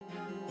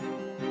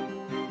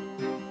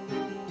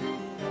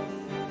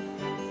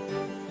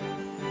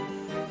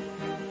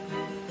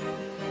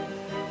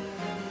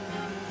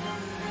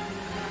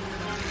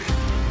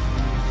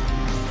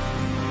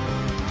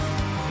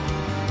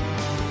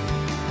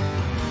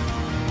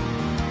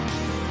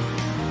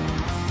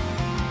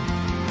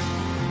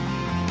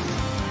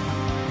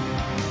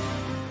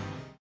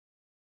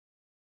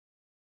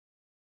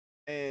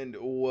And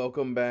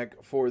welcome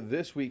back for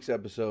this week's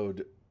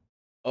episode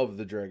of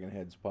the Dragon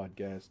Heads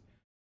podcast.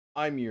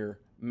 I'm your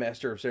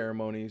master of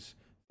ceremonies,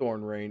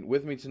 Thorn Rain.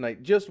 With me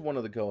tonight, just one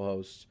of the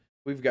co-hosts.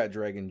 We've got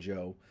Dragon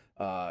Joe.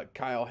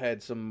 Kyle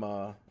had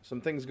some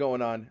things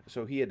going on,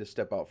 so he had to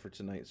step out for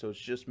tonight. So it's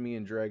just me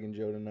and Dragon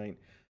Joe tonight.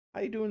 How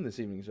you doing this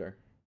evening, sir?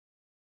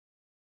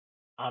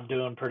 I'm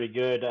doing pretty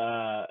good.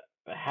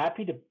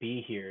 Happy to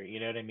be here. You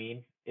know what I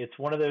mean? It's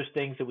one of those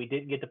things that we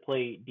didn't get to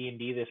play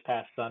D&D this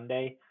past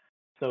Sunday,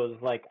 so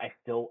it's like I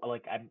still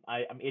like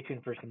I'm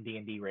itching for some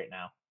D&D right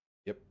now.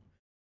 Yep,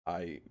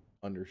 I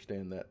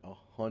understand that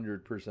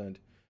 100%.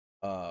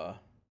 Uh,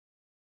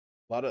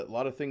 lot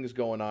of things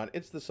going on.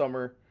 It's the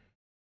summer.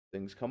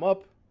 Things come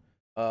up.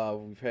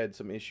 We've had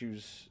some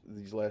issues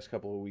these last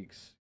couple of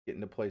weeks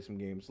getting to play some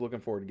games. Looking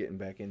forward to getting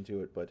back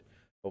into it, but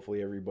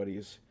hopefully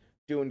everybody's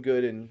doing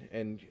good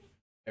and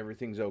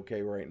everything's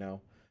okay right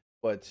now.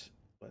 But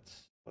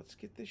let's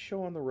get this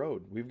show on the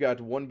road. We've got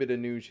one bit of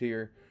news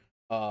here.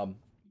 Um,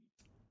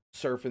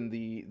 Surfing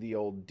the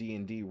old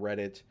D&D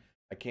Reddit,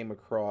 I came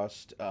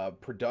across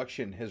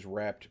production has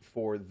wrapped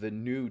for the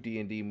new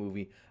D&D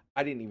movie.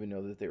 I didn't even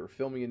know that they were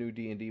filming a new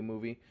D&D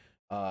movie.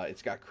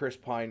 It's got Chris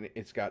Pine,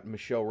 it's got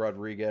Michelle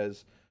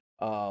Rodriguez.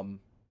 Um,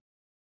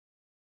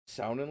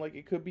 Sounding like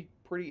it could be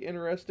pretty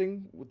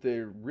interesting.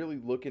 They're really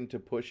looking to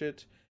push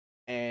it,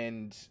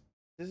 and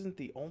this isn't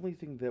the only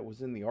thing that was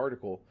in the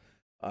article.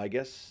 I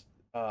guess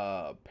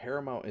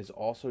Paramount is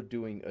also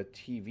doing a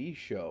TV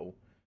show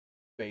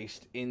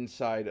based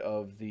inside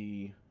of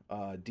the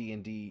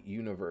D&D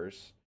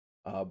universe,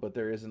 but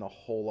there isn't a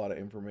whole lot of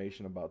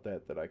information about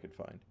that I could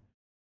find.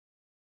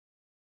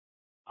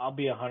 I'll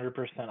be 100%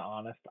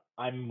 honest.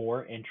 I'm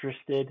more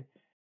interested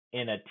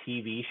in a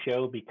TV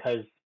show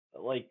because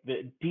like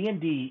the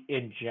D&D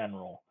in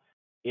general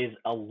is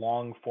a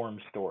long form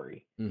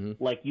story.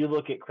 Mm-hmm. Like you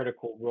look at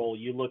Critical Role,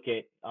 you look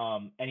at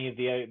any of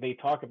the they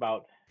talk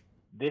about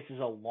this is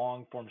a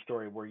long form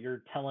story where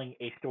you're telling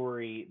a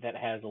story that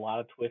has a lot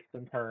of twists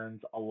and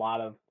turns, a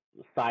lot of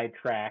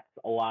sidetracks,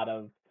 a lot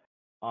of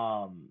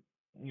um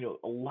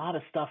a lot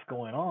of stuff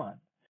going on.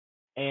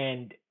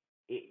 And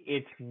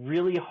it's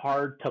really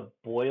hard to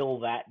boil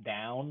that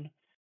down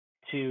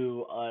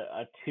to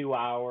a 2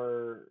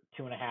 hour,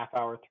 2.5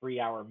 hour, 3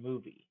 hour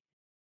movie.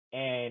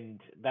 And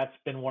that's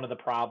been one of the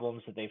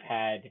problems that they've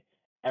had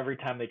every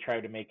time they try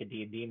to make a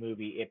D&D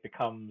movie. It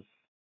becomes,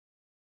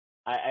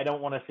 I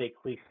don't want to say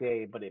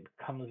cliche, but it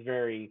becomes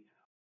very,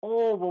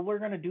 oh, well, we're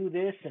going to do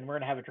this and we're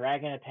going to have a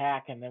dragon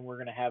attack and then we're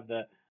going to have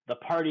the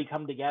party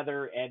come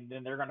together and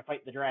then they're going to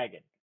fight the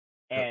dragon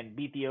Yep. and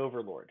beat the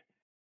overlord.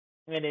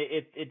 And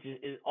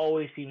it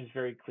always seems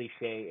very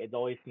cliche. It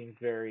always seems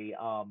very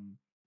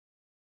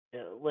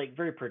like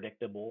very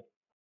predictable.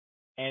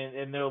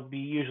 And there'll be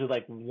usually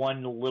like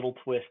one little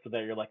twist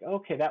that you're like,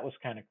 okay, that was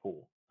kind of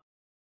cool.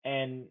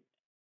 And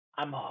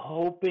I'm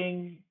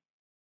hoping,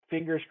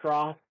 fingers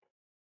crossed,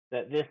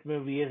 that this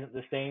movie isn't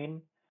the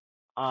same.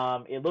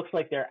 It looks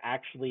like they're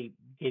actually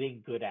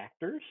getting good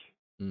actors.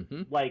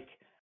 Mm-hmm. Like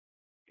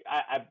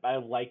I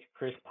like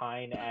Chris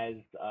Pine as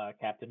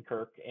Captain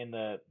Kirk in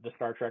the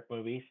Star Trek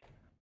movies.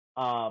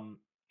 Um,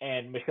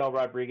 and Michelle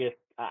Rodriguez.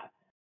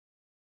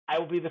 I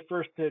will be the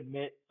first to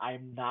admit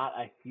I'm not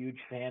a huge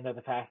fan of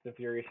the Fast and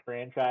Furious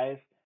franchise,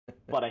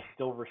 but I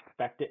still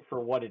respect it for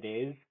what it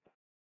is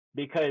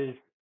because,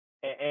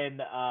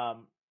 and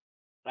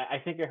I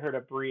think I heard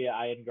Abria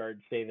Iyengar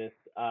say this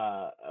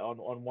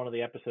on one of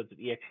the episodes of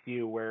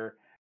EXU where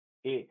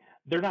it,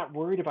 they're not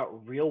worried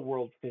about real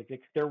world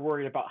physics; they're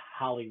worried about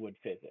Hollywood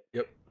physics.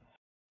 Yep.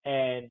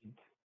 And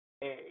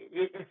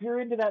if you're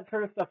into that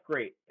sort of stuff,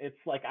 great. It's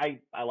like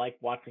I like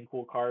watching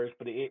cool cars,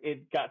 but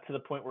it got to the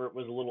point where it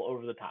was a little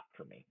over the top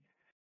for me.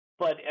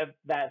 But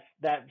that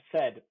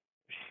said,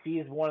 she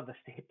is one of the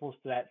staples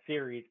to that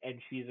series, and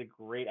she's a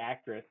great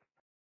actress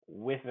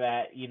with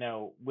that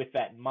with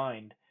that in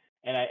mind.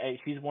 And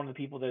she's one of the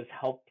people that has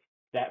helped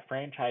that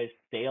franchise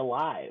stay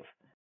alive.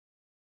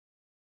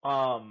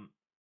 Um,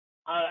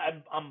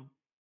 I'm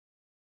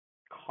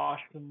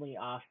cautiously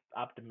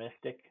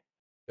optimistic,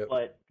 Yep.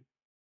 but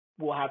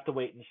we'll have to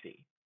wait and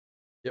see.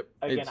 Yep.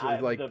 Again, It's I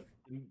like the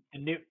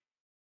new.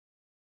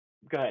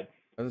 Go ahead.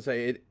 I was gonna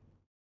say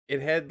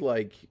it had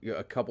like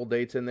a couple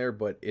dates in there,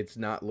 but it's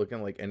not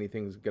looking like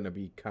anything's gonna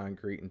be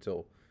concrete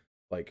until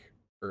like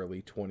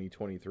early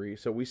 2023.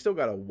 So we still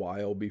got a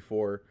while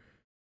before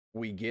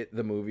we get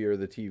the movie or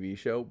the TV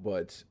show,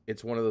 but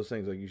it's one of those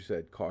things like you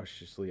said,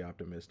 cautiously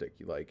optimistic.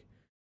 Like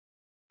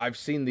I've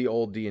seen the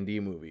old D&D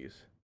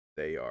movies.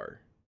 They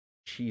are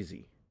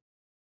cheesy.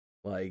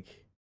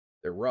 Like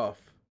they're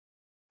rough,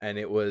 and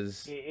it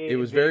was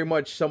very They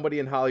much somebody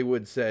in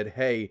Hollywood said,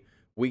 "Hey,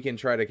 we can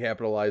try to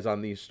capitalize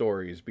on these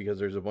stories because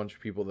there's a bunch of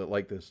people that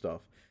like this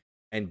stuff,"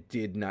 and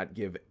did not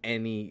give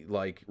any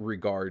like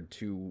regard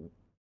to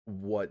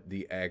what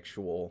the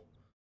actual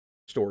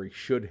story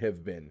should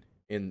have been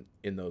in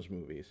those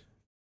movies.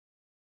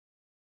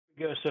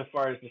 go so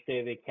far as to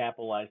say they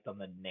capitalized on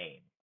the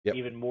name Yep.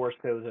 even more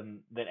so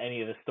than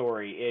any of the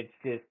story. It's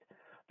just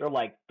they're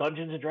like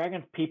Dungeons and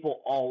Dragons.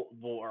 People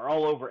are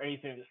all over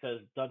anything that says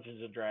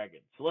Dungeons and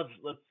Dragons. So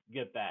let's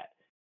get that.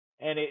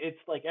 And it's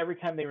like every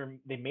time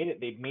they made it,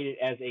 they made it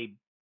as a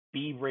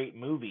B-rate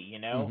movie.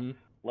 Mm-hmm.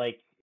 Like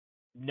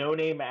no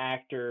name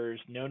actors,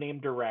 no name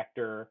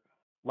director.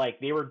 Like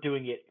they were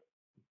doing it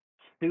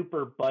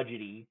super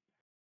budgety,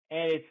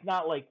 and it's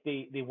not like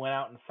they went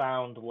out and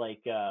found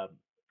like a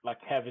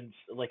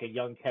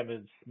young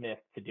Kevin Smith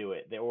to do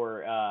it,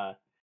 or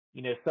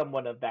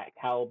someone of that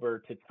caliber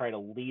to try to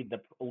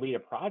lead a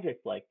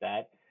project like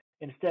that.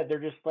 Instead, they're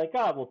just like,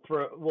 oh,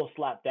 we'll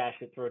slapdash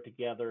it, throw it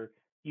together,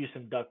 use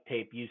some duct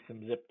tape, use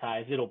some zip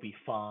ties, it'll be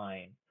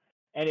fine,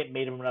 and it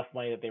made them enough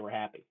money that they were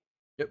happy.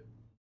 Yep.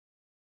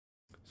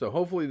 So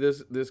hopefully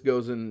this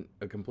goes in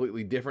a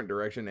completely different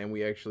direction, and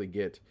we actually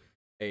get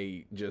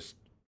a just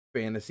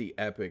fantasy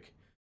epic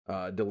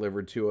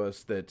delivered to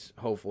us that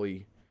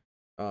hopefully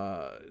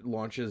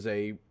launches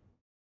a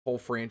whole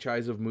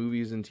franchise of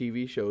movies and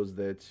TV shows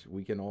that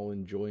we can all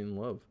enjoy and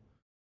love.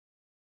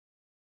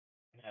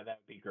 Yeah,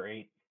 that would be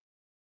great.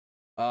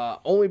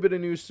 Only bit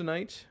of news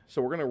tonight,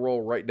 so we're gonna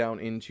roll right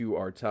down into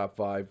our top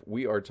five.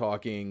 We are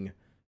talking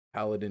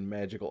Paladin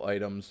magical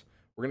items.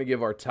 We're gonna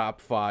give our top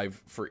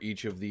five for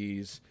each of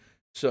these.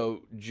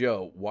 So,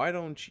 Joe, why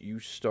don't you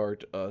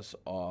start us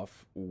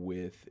off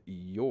with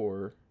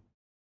your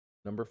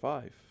number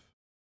five?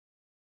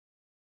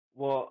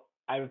 Well,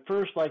 I would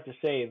first like to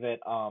say that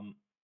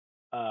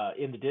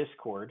in the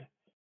Discord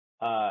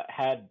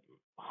had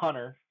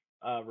Hunter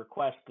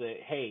request that,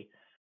 hey,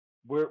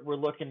 we're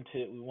looking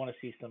to, we want to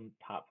see some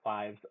top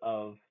fives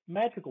of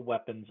magical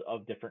weapons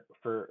of different,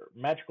 for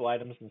magical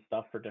items and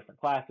stuff for different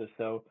classes.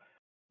 So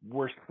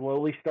we're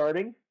slowly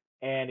starting,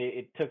 and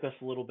it took us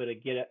a little bit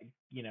of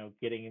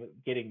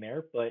getting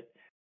there, but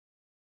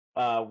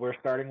we're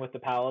starting with the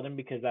Paladin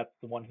because that's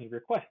the one he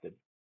requested.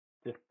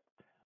 Just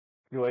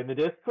join the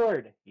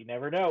Discord. You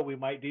never know, we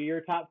might do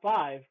your top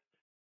five.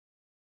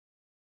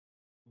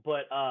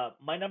 But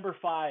my number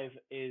five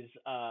is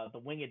the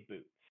Winged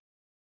Boots,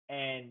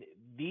 and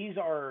these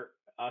are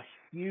a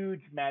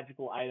huge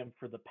magical item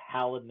for the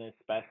Paladin,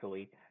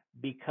 especially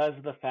because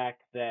of the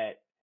fact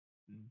that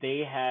they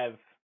have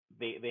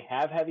they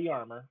have heavy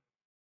armor.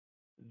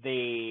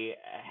 They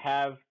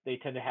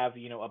tend to have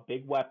a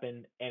big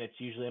weapon, and it's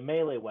usually a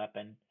melee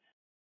weapon,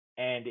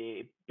 and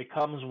it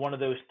becomes one of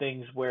those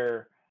things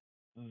where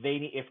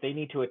if they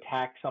need to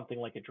attack something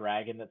like a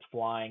dragon that's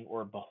flying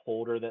or a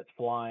beholder that's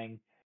flying,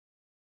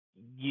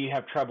 you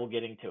have trouble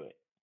getting to it.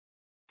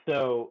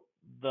 So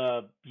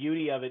the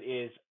beauty of it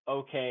is,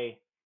 okay,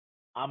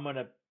 I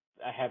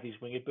have these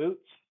winged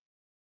boots.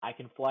 I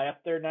can fly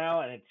up there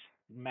now and it's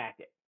smack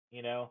it.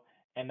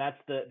 And that's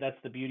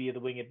the beauty of the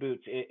winged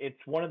boots.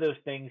 It's one of those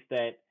things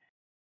that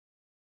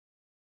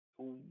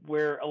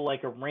where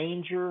like a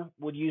ranger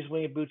would use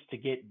winged boots to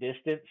get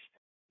distance,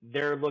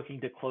 they're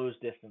looking to close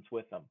distance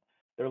with them.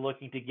 They're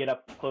looking to get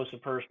up close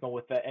and personal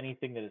with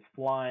anything that is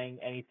flying,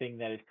 anything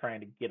that is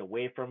trying to get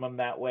away from them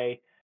that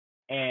way,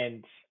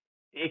 and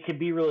it can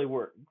be really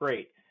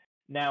great.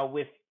 Now,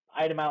 with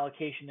item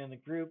allocation in the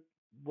group,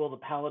 will the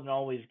paladin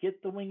always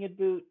get the winged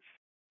boots?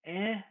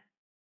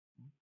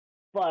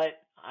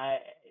 But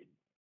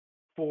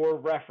for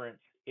reference,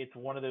 it's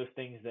one of those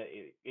things that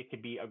it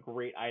could be a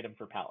great item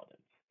for paladins.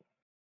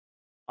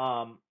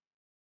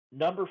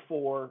 Number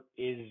four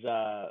is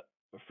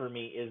for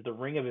me is the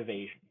Ring of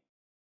Evasion,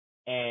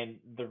 and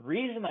the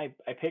reason I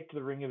picked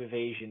the Ring of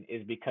Evasion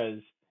is because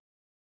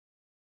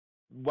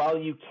while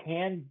you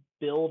can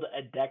build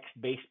a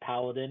dex-based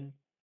paladin,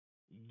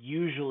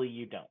 usually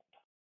you don't.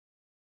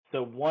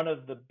 So one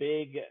of the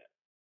big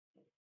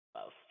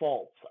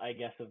faults, I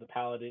guess, of the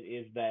paladin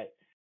is that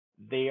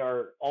they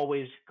are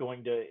always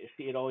going to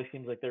see. It always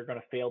seems like they're going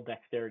to fail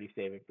dexterity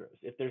saving throws.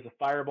 If there's a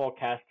fireball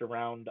cast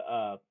around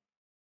a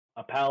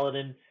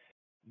paladin,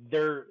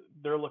 they're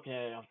looking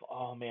at it.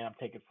 Oh man, I'm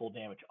taking full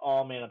damage.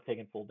 Oh man, I'm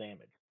taking full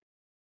damage.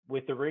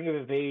 With the Ring of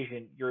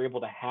Evasion, you're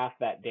able to half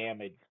that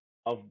damage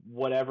of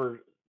whatever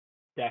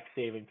dex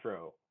saving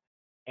throw,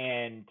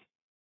 and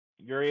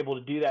you're able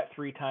to do that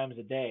 3 times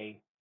a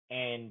day,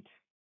 and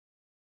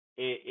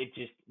it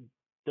just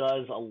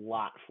does a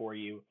lot for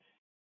you.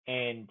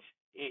 And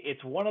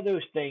it's one of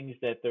those things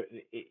that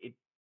it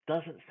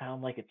doesn't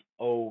sound like it's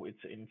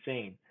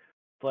insane,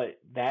 but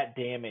that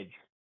damage,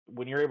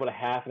 when you're able to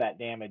half that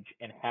damage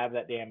and have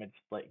that damage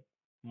like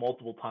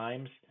multiple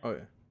times, Oh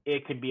yeah,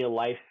 it can be a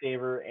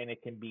lifesaver, and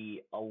it can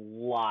be a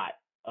lot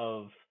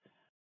of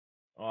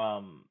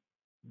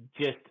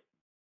just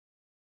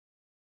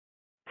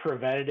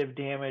preventative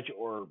damage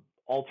or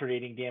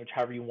alternating damage,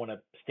 however you want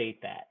to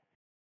state that.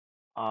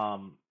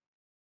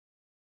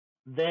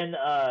 Then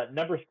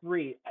number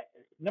three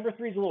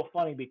is a little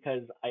funny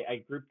because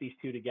I grouped these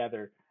two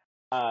together.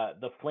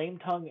 The Flame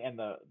Tongue and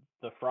the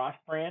Frost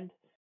Brand,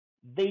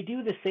 they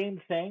do the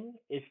same thing.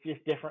 It's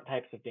just different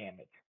types of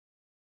damage.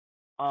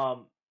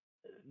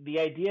 The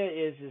idea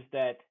is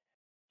that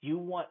you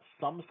want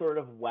some sort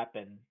of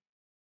weapon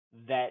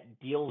that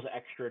deals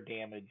extra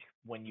damage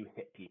when you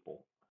hit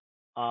people.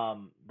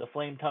 The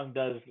Flame Tongue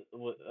does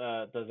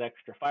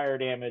extra fire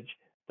damage.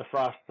 the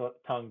Frost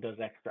Tongue does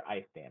extra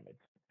ice damage.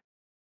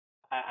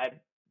 I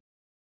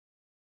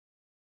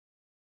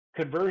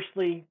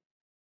conversely,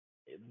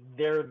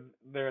 they're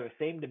the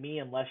same to me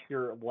unless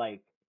you're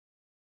like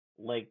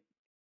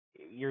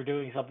you're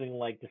doing something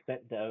like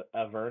Descent to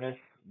Avernus,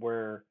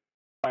 where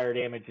fire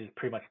damage is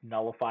pretty much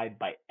nullified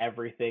by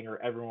everything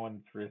or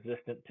everyone's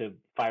resistant to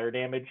fire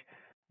damage,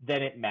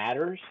 then it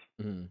matters.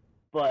 Mhm.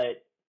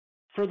 But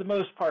for the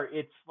most part,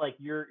 it's like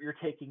you're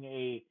taking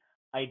a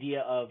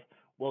idea of,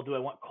 well, do I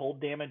want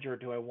cold damage or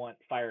do I want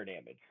fire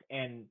damage?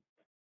 And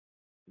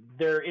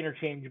they're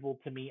interchangeable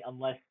to me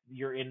unless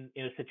you're in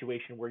a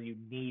situation where you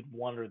need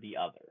one or the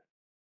other.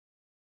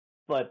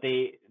 But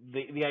the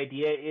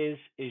idea is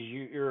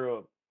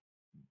you're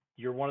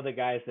one of the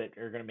guys that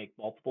are going to make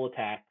multiple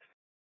attacks.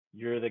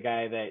 You're the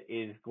guy that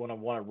is going to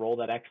want to roll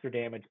that extra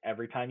damage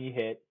every time you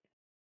hit,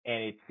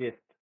 and it's just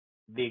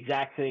the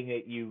exact thing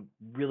that you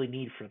really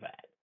need for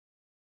that.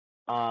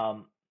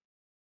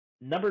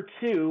 Number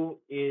two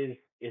is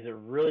a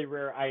really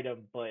rare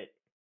item, but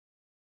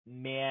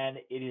man,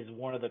 it is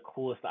one of the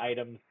coolest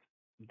items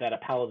that a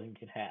paladin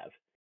can have,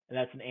 and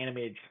that's an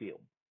animated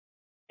shield.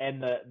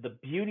 And the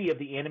beauty of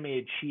the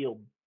animated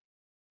shield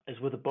is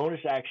with a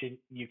bonus action,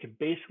 you can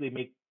basically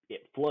make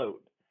it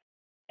float,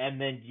 and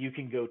then you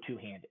can go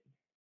two-handed.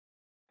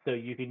 So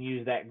you can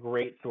use that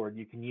great sword,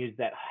 you can use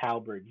that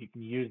halberd, you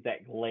can use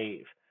that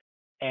glaive,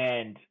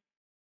 and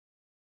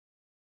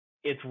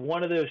it's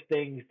one of those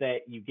things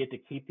that you get to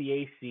keep the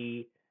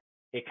AC.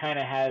 It kind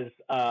of has.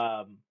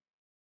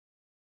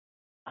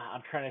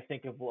 I'm trying to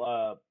think of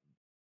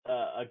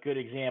a good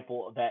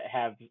example that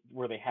have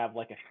where they have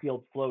like a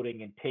shield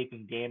floating and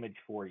taking damage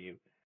for you,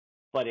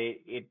 but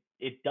it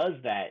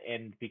does that,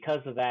 and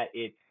because of that,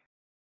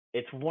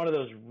 it's one of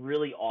those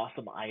really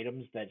awesome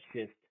items that's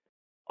just,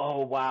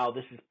 oh wow,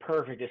 this is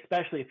perfect,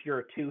 especially if you're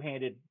a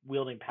two-handed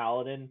wielding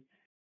paladin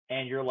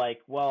and you're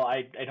like, well,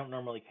 I don't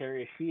normally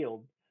carry a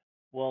shield.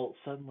 Well,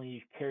 suddenly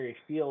you carry a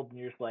shield and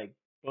you're just like,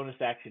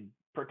 bonus action,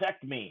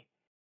 protect me,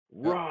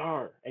 Yep.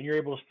 roar, and you're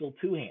able to still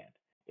two-hand.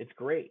 It's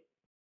great.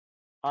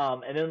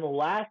 And then the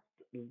last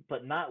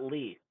but not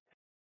least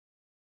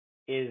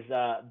is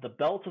the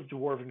Belt of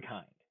Dwarven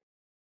Kind.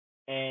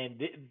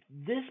 And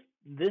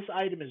this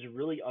item is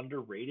really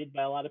underrated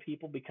by a lot of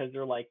people because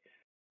they're like,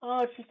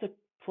 oh, it's just a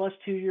 +2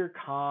 to your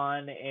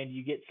con, and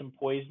you get some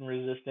poison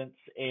resistance,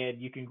 and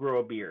you can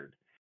grow a beard.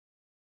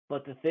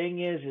 But the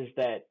thing is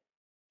that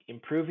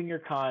improving your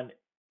con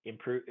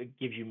it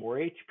gives you more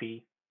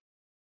HP.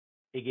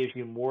 It gives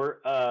you more.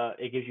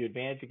 It gives you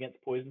advantage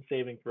against poison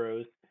saving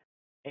throws,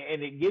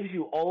 and it gives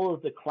you all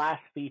of the class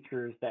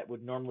features that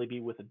would normally be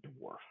with a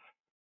dwarf.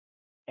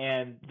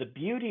 And the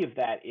beauty of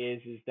that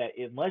is that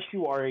unless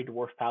you are a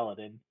dwarf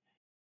paladin,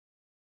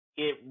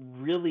 it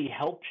really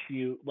helps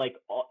you. Like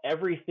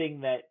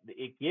everything that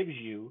it gives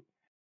you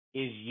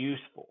is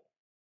useful,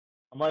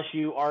 unless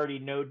you already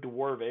know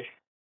Dwarvish,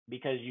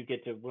 because you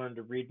get to learn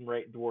to read and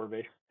write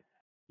Dwarvish.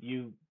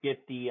 You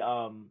get the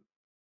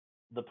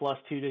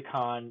 +2 to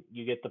con.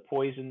 You get the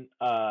poison.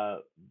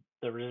 The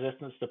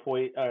resistance to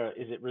poison.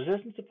 Is it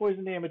resistance to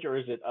poison damage or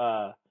is it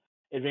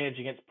advantage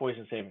against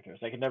poison saving throws?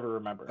 I can never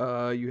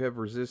remember. You have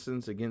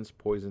resistance against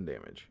poison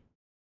damage,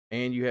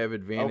 and you have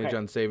advantage Okay.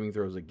 on saving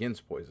throws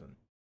against poison.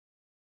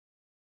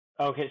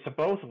 Okay, so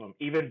both of them,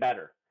 even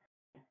better.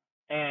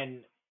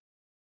 And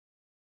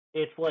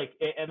it's like,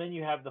 and then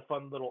you have the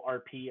fun little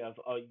RP of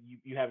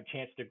you have a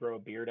chance to grow a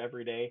beard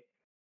every day,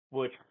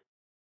 which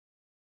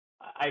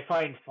I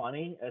find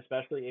funny,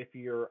 especially if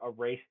you're a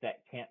race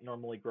that can't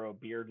normally grow a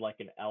beard like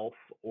an elf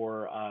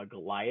or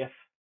Goliath.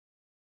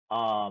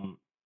 Um,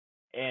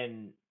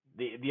 and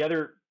the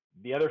other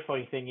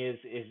funny thing is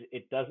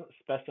it doesn't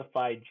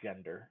specify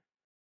gender.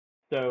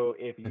 So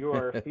if you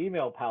are a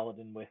female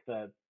paladin with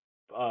a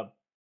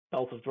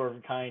Belt of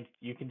Dwarven Kind,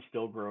 you can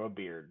still grow a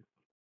beard.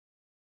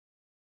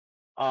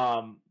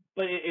 But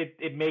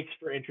it makes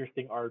for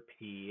interesting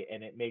RP,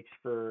 and it makes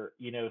for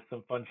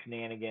some fun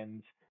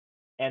shenanigans.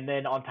 And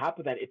then on top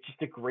of that, it's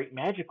just a great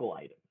magical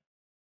item.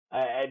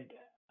 And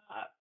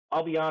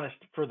I'll be honest,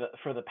 for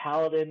the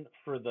paladin,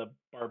 for the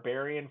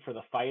barbarian, for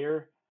the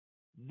fighter,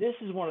 this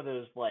is one of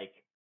those like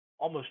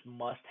almost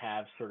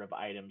must-have sort of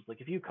items. Like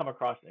if you come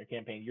across in your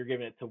campaign, you're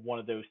giving it to one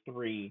of those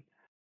three,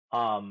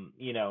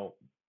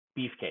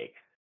 beefcakes,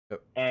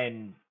 Yep.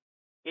 and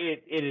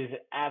it is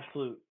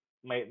absolute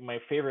my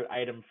favorite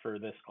item for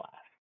this class.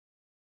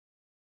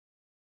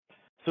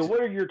 So what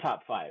are your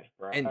top five,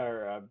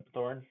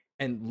 Thorn?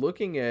 And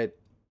looking at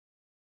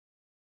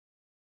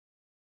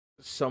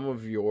some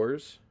of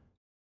yours,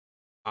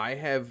 I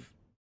have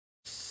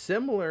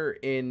similar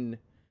in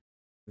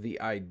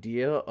the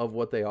idea of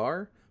what they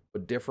are,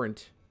 but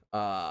different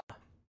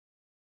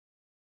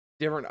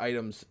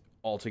items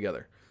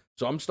altogether.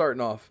 So I'm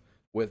starting off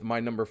with my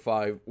number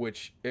 5,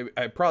 which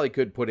I probably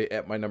could put it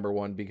at my number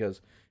 1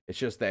 because it's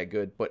just that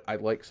good, but I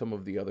like some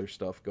of the other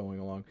stuff going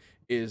along,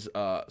 is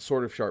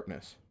Sword of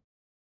Sharpness.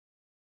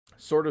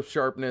 Sword of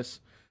Sharpness,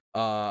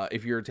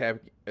 if you're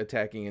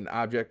attacking an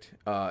object,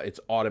 it's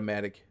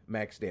automatic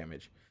max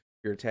damage.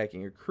 you're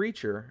attacking a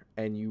creature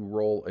and you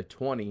roll a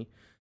 20,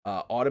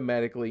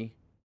 automatically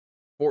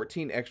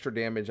 14 extra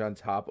damage on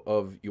top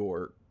of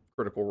your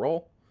critical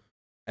roll.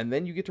 And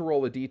then you get to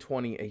roll a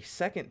d20 a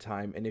second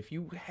time. And if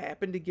you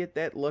happen to get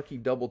that lucky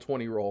double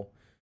 20 roll,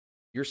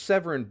 you're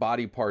severing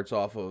body parts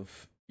off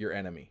of your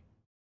enemy.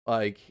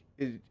 Like,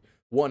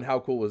 one, how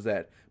cool was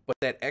that? But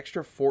that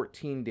extra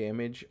 14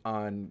 damage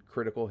on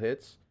critical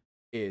hits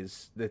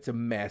that's a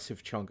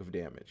massive chunk of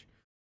damage.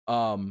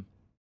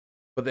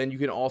 But then you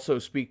can also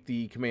speak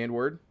the command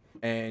word,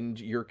 and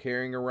you're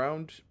carrying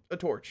around a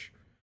torch.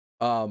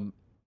 So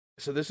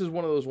this is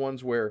one of those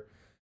ones where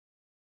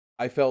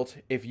I felt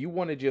if you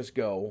want to just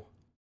go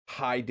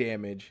high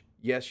damage,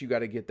 yes, you got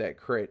to get that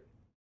crit.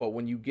 But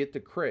when you get the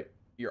crit,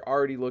 you're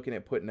already looking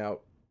at putting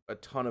out a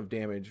ton of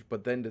damage.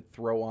 But then to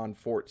throw on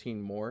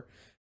 14 more,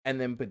 and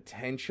then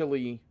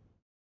potentially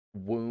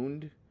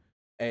wound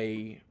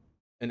an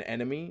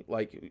enemy,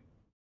 like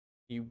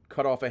you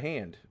cut off a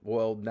hand.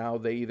 Well, now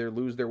they either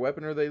lose their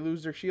weapon or they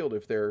lose their shield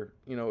if they're,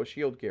 a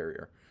shield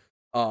carrier.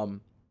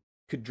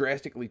 Could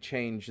drastically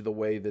change the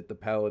way that the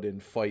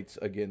paladin fights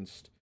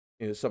against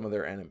some of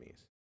their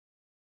enemies.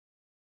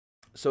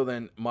 So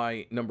then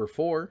my number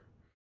 4,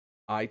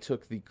 I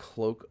took the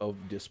Cloak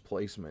of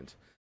Displacement.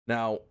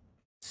 Now,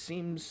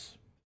 seems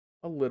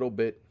a little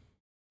bit,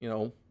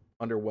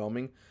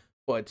 underwhelming,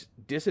 but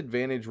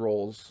disadvantage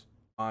rolls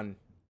on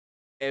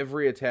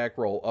every attack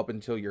roll up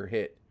until you're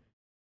hit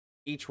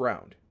each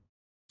round.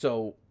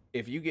 So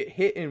if you get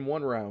hit in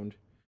one round,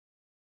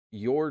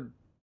 your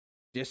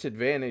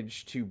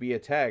disadvantage to be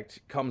attacked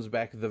comes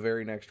back the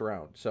very next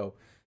round. So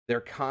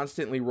they're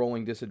constantly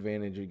rolling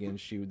disadvantage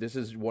against you. This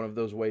is one of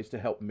those ways to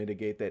help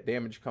mitigate that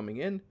damage coming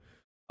in.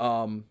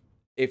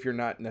 If you're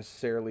not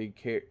necessarily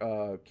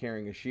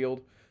carrying a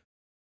shield,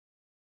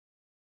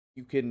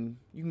 you can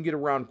get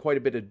around quite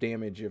a bit of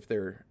damage if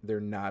they're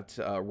not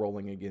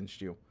rolling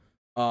against you.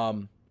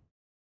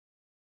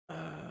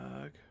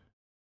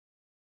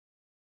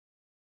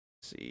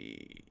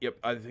 See. Yep,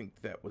 I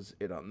think that was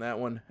it on that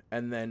one.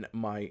 And then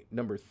my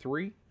number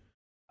 3,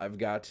 I've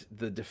got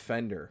the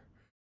Defender.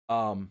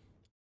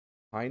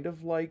 Kind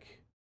of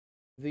like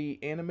the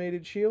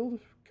animated shield,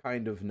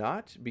 kind of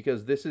not,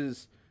 because this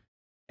is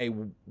a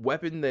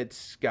weapon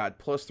that's got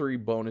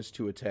 +3 bonus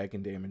to attack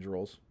and damage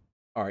rolls.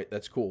 All right,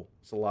 that's cool.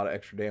 It's a lot of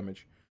extra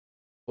damage.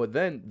 But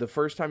then the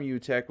first time you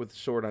attack with the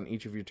sword on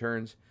each of your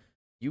turns,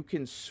 you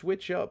can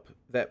switch up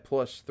that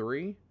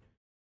 +3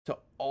 to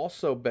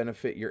also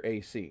benefit your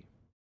AC.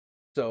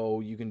 So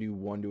you can do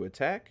 1 to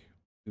attack,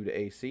 2 to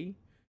AC,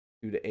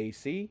 2 to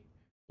AC,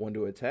 1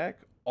 to attack,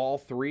 all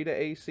 3 to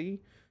AC.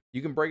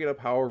 You can break it up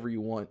however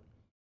you want.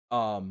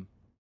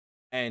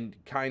 And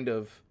kind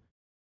of,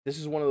 this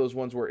is one of those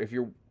ones where if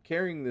you're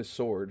carrying this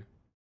sword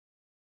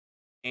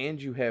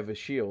and you have a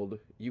shield,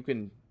 you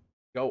can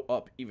go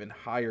up even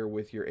higher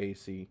with your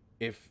AC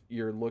if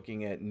you're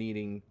looking at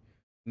needing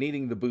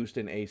the boost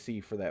in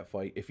AC for that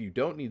fight. If you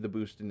don't need the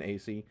boost in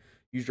AC,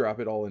 you drop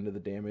it all into the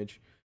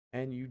damage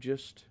and you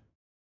just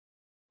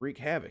wreak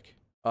havoc.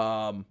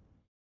 Yep.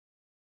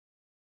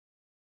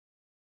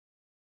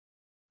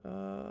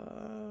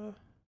 I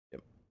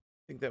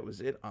think that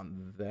was it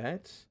on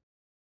that.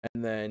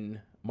 And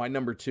then my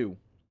number 2.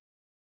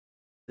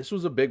 This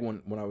was a big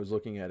one when I was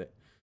looking at it.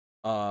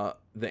 The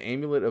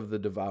Amulet of the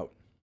Devout.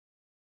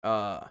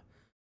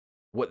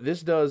 What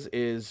this does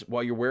is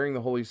while you're wearing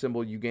the holy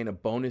symbol, you gain a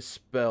bonus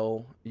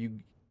spell. You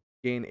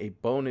gain a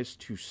bonus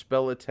to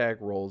spell attack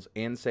rolls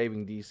and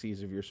saving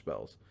DCs of your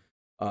spells.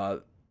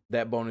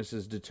 That bonus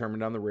is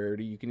determined on the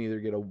rarity. You can either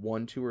get a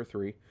 1, 2, or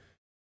 3.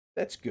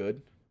 That's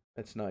good.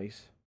 That's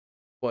nice.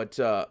 But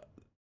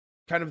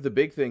kind of the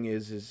big thing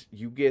is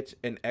you get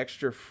an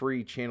extra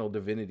free Channel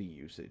Divinity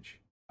usage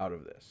out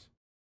of this.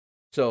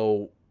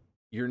 So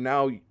you're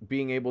now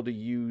being able to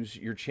use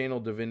your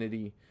Channel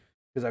Divinity,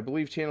 because I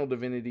believe Channel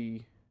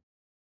Divinity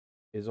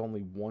is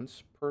only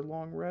once per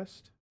long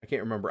rest. I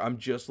can't remember. I'm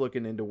just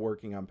looking into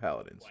working on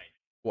Paladins.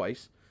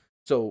 Twice.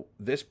 So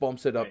this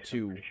bumps it up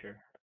to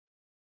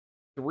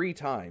 3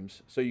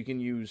 times. So you can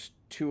use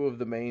 2 of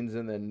the mains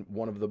and then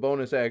 1 of the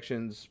bonus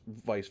actions,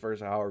 vice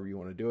versa, however you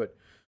want to do it.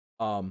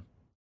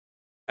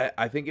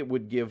 I think it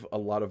would give a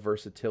lot of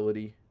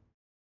versatility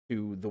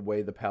to the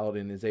way the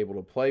Paladin is able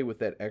to play with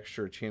that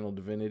extra Channel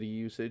Divinity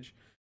usage.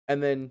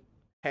 And then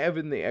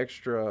having the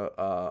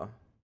extra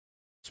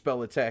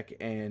spell attack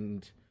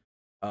and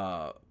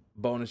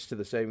bonus to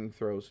the saving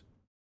throws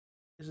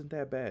isn't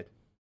that bad.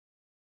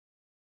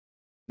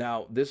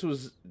 Now, this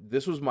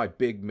was my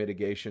big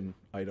mitigation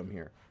item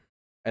here,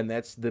 and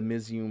that's the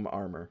Mizium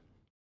armor.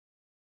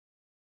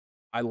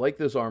 I like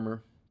this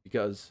armor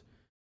because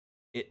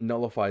it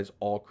nullifies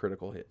all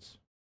critical hits.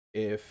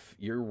 If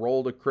you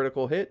rolled a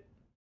critical hit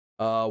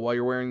while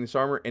you're wearing this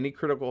armor, any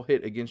critical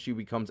hit against you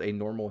becomes a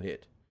normal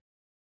hit,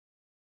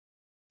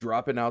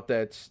 dropping out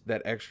that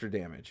extra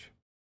damage.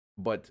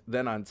 But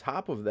then on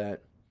top of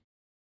that,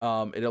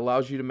 it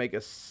allows you to make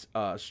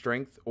a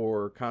strength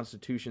or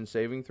constitution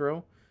saving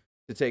throw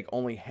to take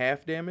only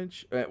half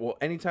damage. Well,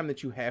 anytime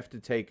that you have to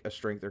take a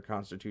strength or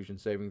constitution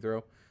saving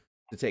throw,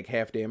 to take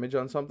half damage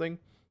on something,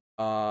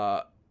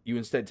 you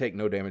instead take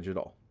no damage at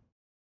all.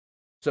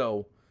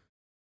 So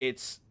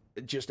it's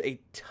just a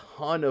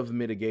ton of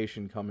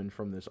mitigation coming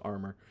from this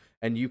armor,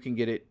 and you can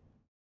get it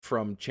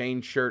from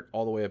chain shirt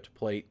all the way up to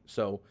plate.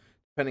 So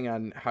depending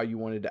on how you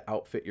wanted to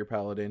outfit your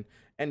paladin,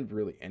 and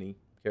really any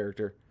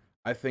character,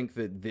 I think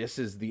that this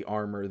is the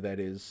armor that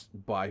is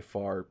by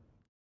far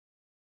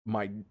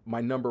my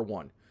number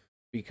one,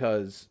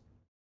 because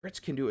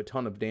crits can do a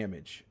ton of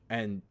damage,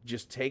 and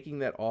just taking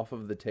that off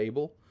of the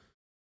table,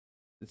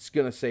 it's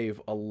gonna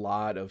save a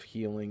lot of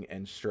healing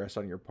and stress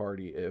on your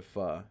party if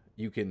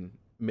you can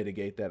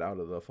mitigate that out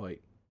of the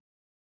fight.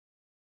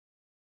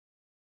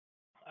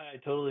 I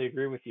totally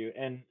agree with you.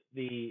 And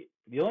the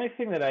only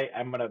thing that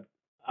I'm gonna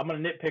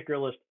nitpick your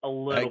list a Hey,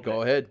 little go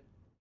bit. ahead.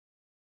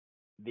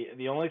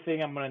 The only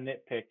thing I'm gonna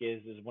nitpick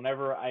is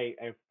whenever I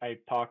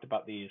talked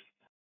about these,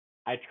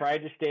 I tried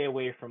to stay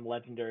away from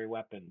legendary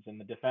weapons, and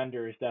the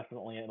defender is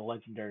definitely a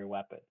legendary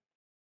weapon.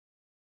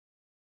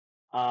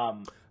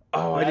 Oh,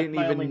 So I that's didn't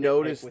my only even nitpick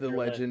notice with the your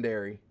list.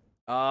 legendary.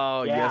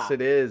 Oh, yes, Yeah,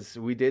 it is.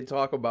 We did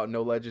talk about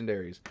no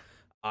legendaries.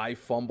 I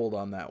fumbled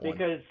on that one.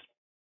 because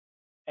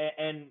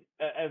and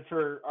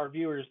for our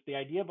viewers, the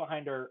idea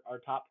behind our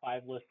top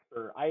 5 list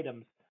for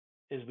items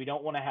is we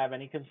don't want to have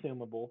any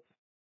consumables.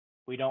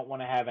 We don't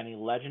want to have any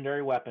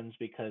legendary weapons,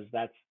 because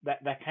that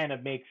kind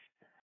of makes,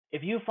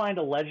 if you find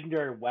a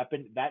legendary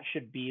weapon, that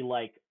should be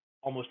like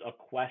almost a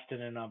quest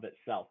in and of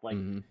itself. Like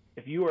Mm-hmm.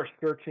 if you are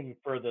searching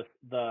for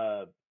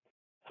the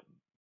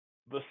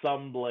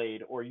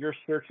Sunblade, or you're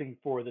searching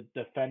for the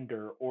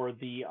Defender, or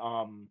the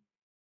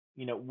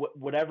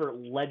whatever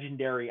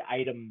legendary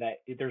item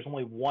that there's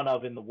only one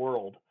of in the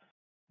world,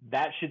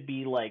 that should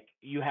be like,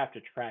 you have to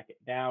track it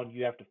down,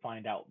 you have to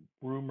find out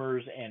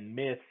rumors and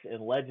myths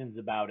and legends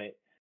about it,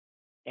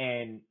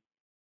 and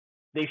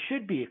they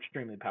should be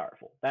extremely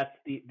powerful. That's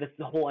the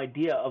whole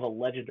idea of a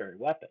legendary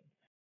weapon.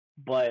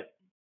 But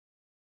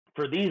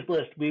for these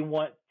lists, we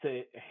want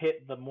to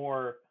hit the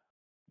more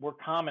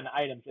common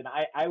items. And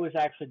I was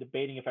actually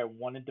debating if I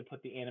wanted to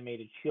put the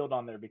animated shield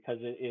on there, because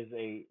it is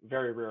a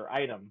very rare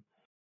item.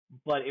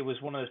 But it was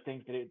one of those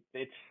things that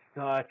it's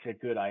such a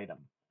good item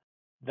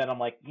that I'm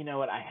like, you know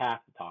what, I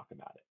have to talk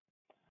about it.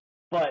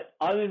 But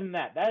other than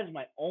that, that is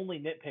my only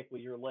nitpick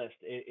with your list.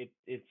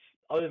 It's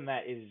other than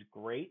that, it is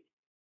great.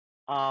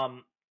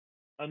 Um,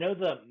 I know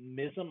the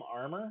Mism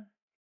armor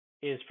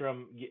is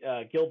from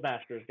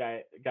Guildmaster's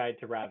Guide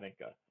to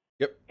Ravnica,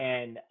 Yep.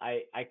 and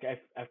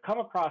I've come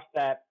across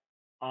that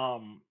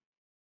um,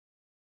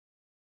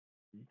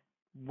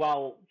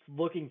 while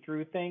looking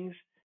through things,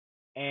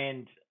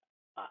 and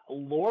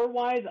lore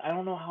wise, I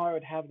don't know how I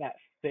would have that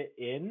fit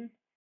in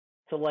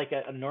to like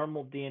a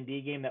normal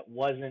D&D game that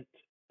wasn't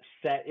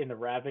set in the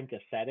Ravnica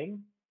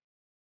setting.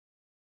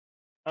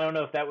 I don't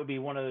know if that would be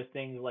one of those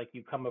things like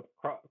you come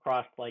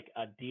across like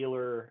a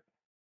dealer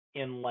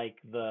in like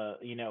the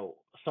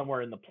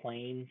somewhere in the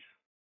plains,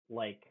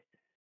 like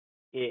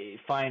it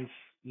finds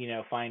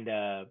find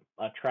a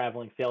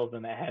traveling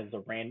salesman that has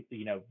a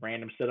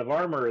random set of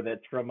armor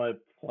that's from a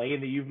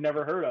plane that you've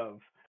never heard of.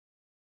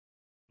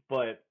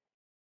 But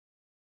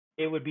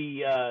it would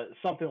be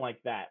something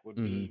like that would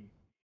Mm-hmm. be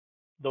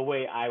the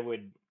way I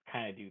would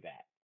kind of do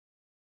that.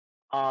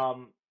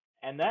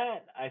 And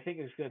that, I think,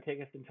 is going to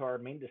take us into our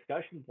main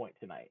discussion point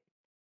tonight.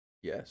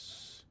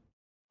 Yes.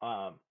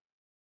 Um,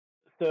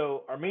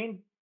 so our main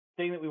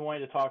thing that we wanted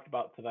to talk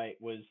about tonight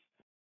was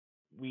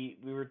we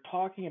were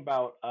talking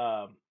about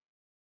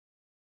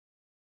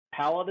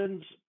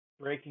paladins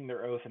breaking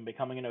their oath and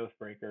becoming an oath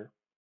breaker,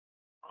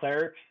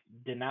 clerics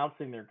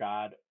denouncing their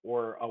god,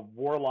 or a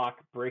warlock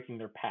breaking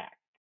their pact.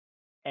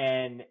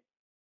 And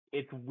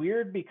it's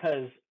weird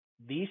because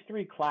these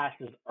 3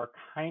 classes are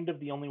kind of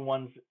the only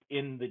ones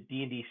in the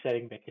D&D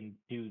setting that can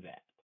do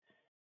that.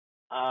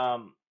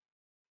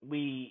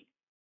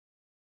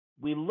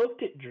 We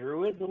looked at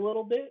druids a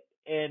little bit,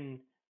 and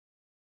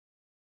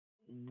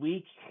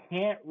we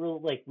can't really,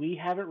 like, we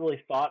haven't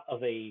really thought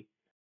of a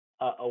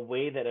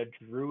way that a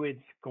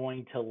druid's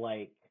going to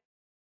like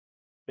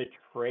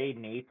betray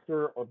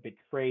nature or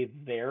betray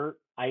their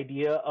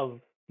idea of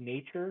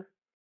nature.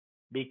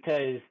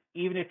 Because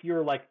even if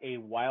you're like a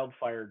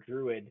wildfire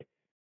druid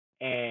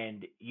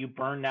and you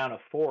burn down a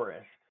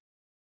forest,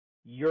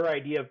 your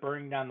idea of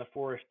burning down the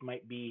forest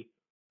might be,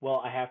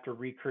 well, I have to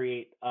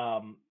recreate,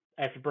 I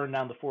have to burn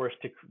down the forest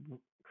to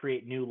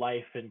create new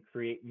life and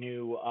create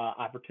new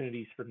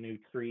opportunities for new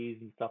trees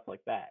and stuff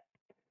like that.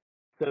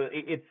 So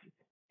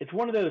it's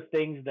one of those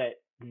things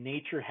that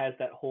nature has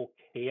that whole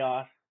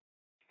chaos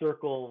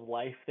circle of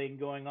life thing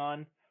going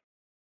on,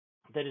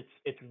 that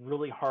it's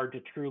really hard to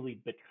truly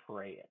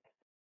betray it.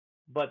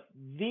 But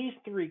these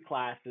 3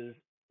 classes,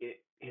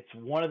 it's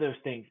one of those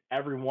things.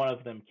 Every one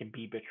of them can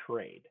be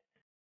betrayed.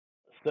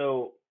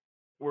 So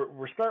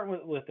we're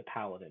starting with the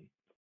paladin.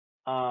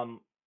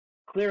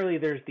 Clearly,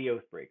 there's the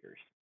Oathbreakers,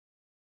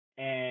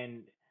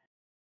 and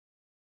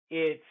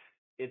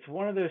it's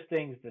one of those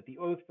things that the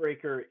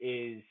Oathbreaker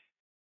is.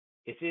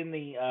 It's in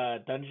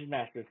the Dungeon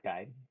Master's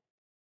Guide,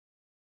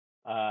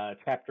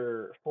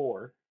 chapter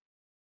 4,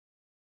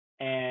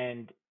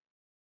 and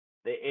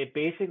it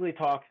basically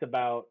talks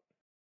about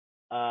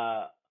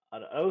uh,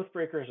 an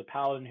oathbreaker is a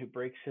paladin who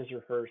breaks his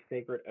or her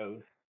sacred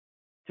oath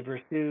to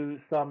pursue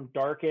some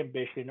dark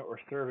ambition or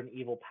serve an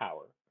evil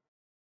power.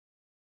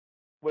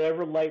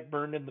 Whatever light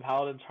burned in the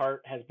paladin's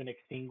heart has been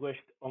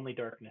extinguished, only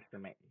darkness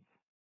remains.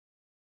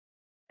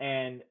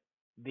 And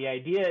the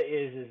idea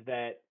is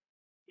that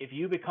if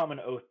you become an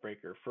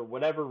oathbreaker for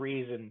whatever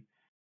reason,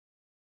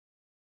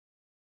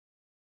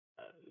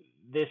 uh,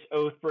 this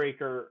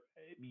oathbreaker,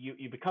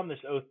 you become this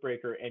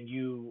oathbreaker, and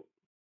you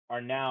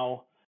are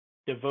now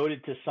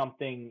devoted to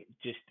something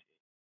just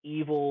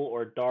evil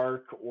or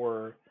dark,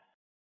 or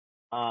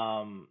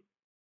um,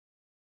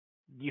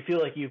 you feel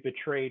like you've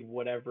betrayed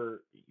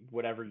whatever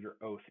your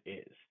oath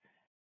is.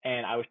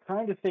 And I was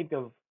trying to think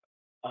of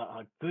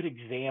a good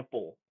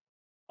example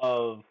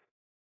of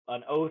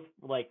an oath,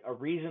 like a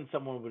reason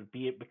someone would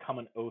become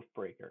an oath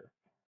breaker.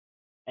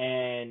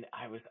 And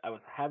I was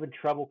having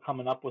trouble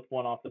coming up with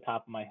one off the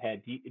top of my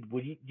head. Do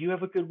you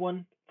have a good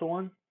one,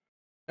 Thorn?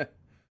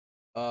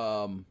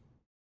 Um,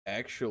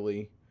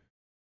 actually,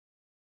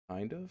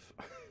 kind of.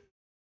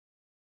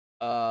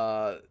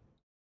 uh,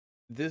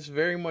 this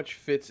very much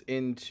fits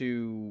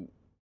into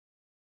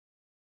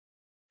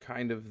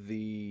kind of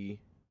the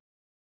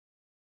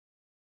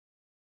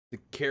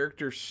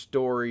character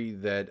story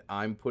that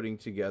I'm putting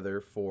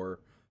together for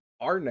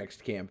our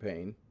next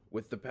campaign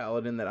with the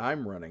paladin that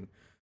I'm running.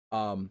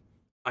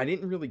 I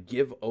didn't really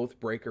give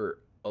Oathbreaker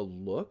a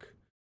look,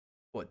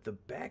 but the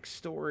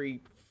backstory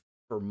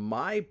for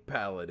my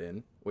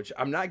paladin, which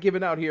I'm not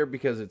giving out here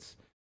because it's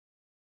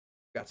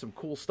got some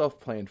cool stuff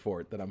planned for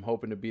it that I'm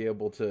hoping to be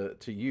able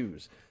to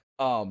use.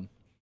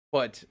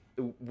 But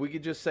we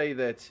could just say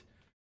that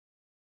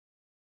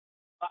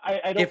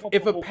I don't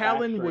if a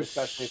paladin was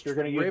especially if you're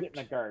going to use it in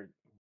a guard.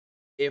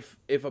 If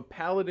a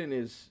paladin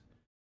is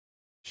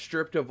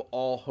stripped of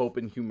all hope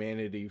and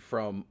humanity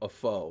from a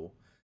foe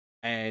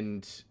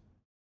and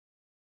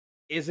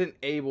isn't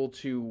able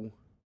to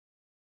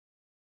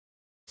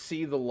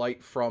see the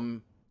light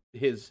from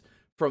his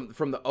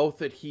from the oath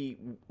that he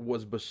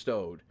was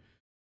bestowed,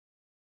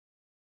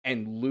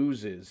 and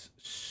loses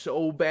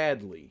so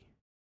badly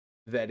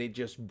that it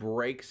just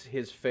breaks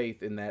his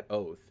faith in that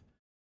oath,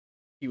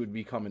 he would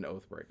become an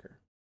oathbreaker.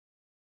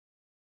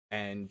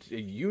 And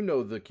you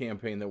know the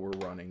campaign that we're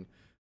running,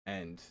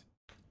 and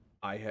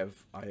I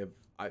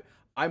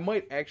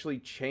might actually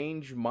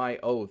change my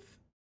oath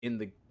in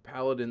the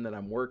paladin that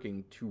I'm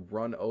working to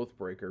run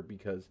Oathbreaker,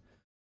 because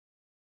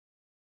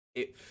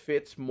it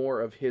fits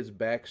more of his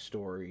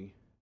backstory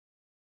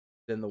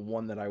than the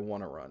one that I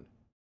want to run.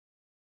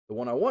 The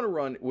one I want to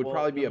run would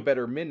probably be a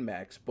better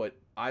min-max, but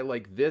I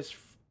like this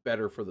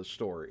better for the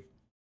story.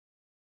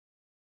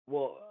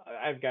 Well,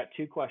 I've got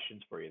two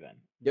questions for you then.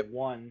 Yep.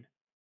 One,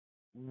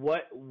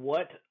 what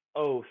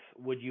oath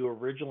would you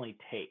originally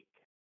take?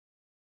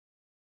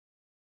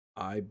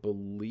 I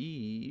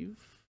believe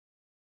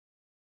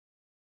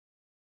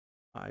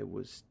I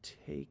was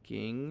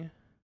taking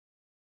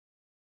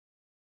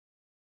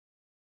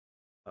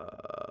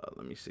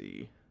let me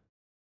see.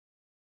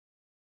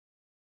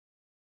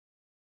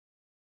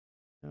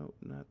 No,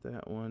 not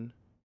that one.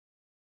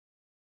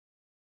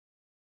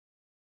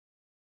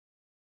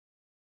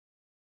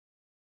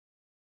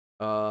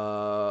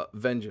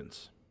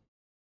 Vengeance.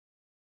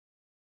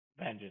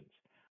 Vengeance.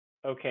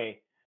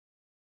 Okay.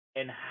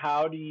 And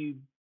how do you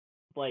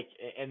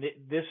and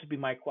this would be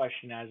my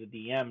question as a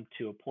DM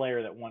to a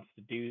player that wants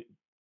to do,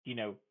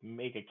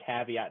 make a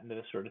caveat into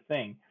this sort of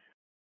thing.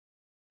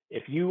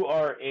 If you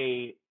are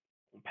a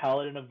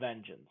paladin of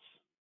vengeance,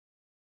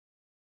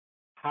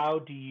 how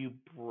do you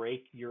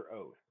break your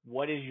oath?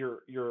 What is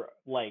your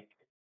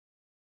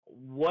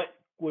what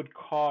would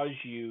cause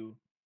you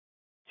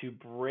to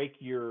break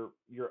your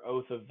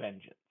oath of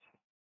vengeance?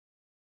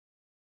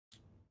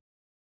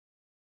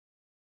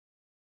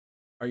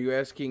 Are you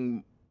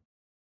asking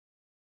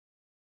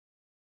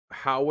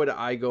how would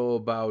I go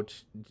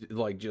about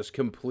just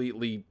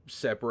completely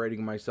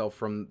separating myself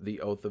from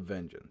the oath of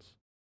vengeance?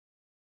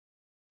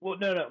 Well,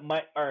 no.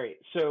 All right.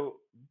 So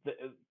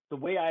the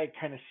way I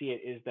kind of see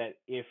it is that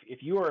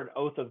if you are an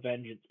oath of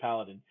vengeance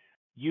paladin,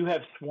 you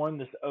have sworn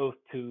this oath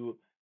to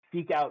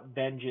seek out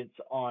vengeance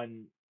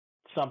on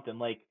something,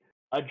 like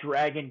a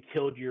dragon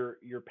killed your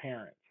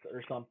parents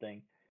or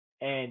something,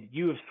 and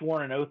you have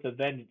sworn an oath of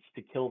vengeance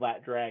to kill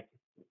that dragon.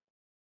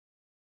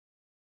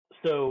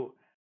 So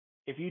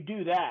if you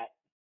do that,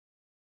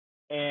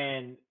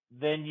 and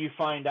then you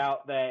find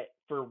out that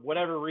for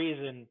whatever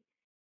reason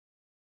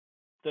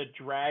the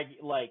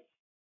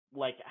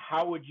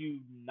how would you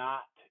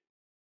not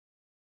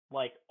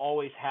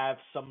always have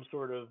some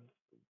sort of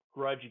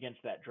grudge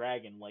against that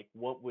dragon? Like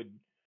what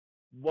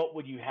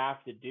would you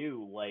have to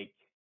do? Like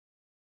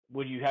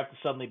would you have to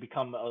suddenly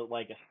become a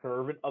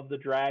servant of the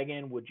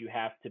dragon? Would you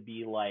have to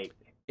be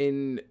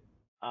in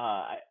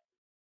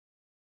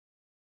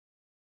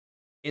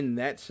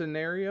that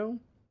scenario,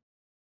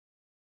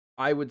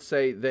 I would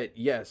say that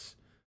yes,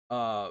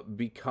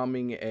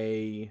 becoming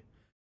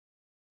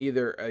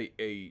either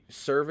a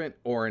servant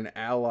or an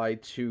ally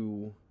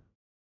to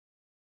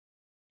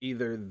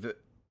either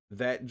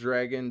that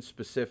dragon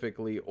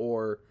specifically,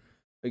 or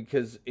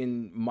because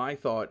in my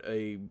thought,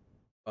 a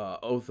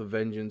Oath of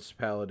Vengeance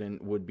paladin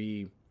would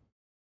be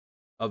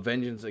a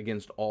vengeance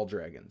against all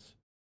dragons.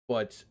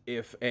 But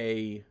if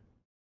a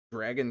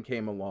dragon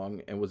came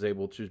along and was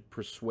able to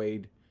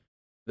persuade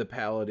the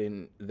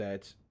paladin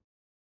that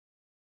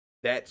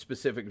that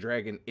specific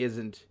dragon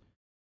isn't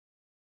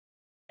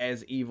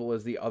as evil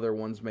as the other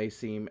ones may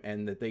seem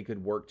and that they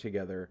could work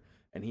together,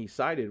 and he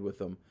sided with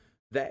them,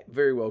 that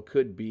very well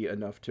could be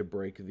enough to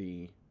break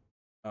the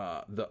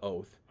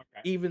oath.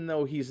 Okay. Even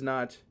though he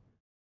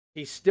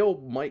still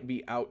might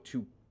be out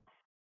to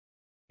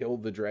kill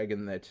the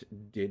dragon that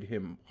did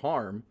him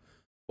harm,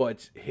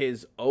 but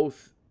his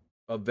oath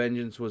of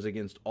vengeance was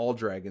against all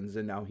dragons,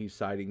 and now he's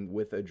siding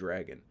with a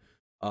dragon.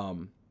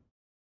 Um,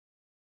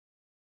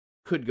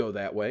 could go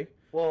that way.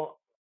 Well,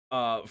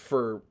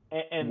 For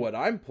and what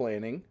I'm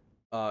planning,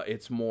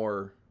 it's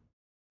more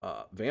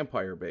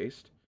vampire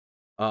based.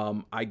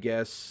 I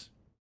guess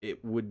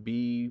it would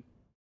be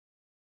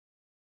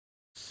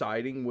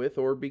siding with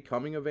or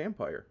becoming a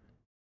vampire.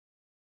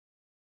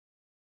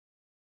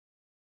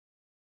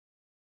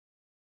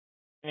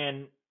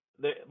 and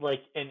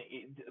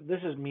this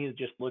is me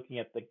just looking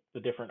at the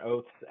different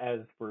oaths as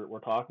we're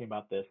talking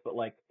about this, but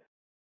like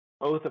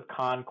oath of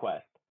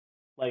conquest,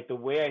 like the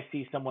way I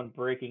see someone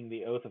breaking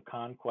the oath of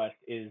conquest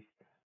is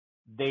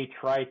they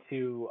try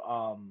to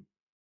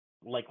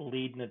like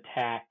lead an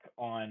attack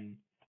on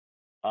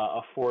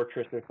a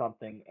fortress or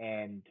something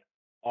and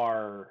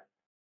are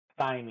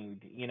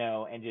stymied,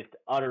 and just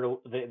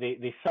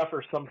they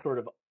suffer some sort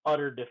of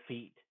utter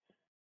defeat,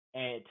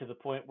 and to the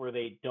point where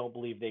they don't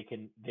believe they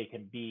can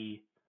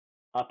be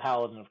a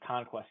paladin of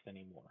conquest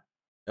anymore.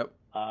 Yep.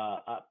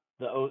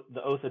 The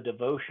oath of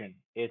devotion.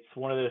 It's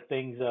one of those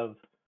things of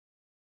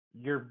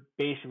you're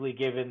basically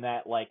given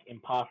that like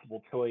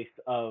impossible choice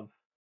of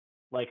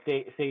like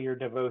say your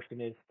devotion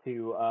is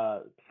to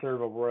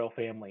serve a royal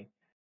family,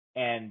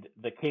 and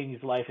the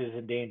king's life is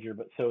in danger,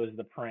 but so is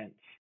the prince,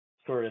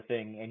 sort of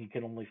thing, and you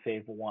can only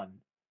save one,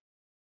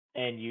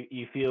 and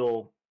you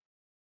feel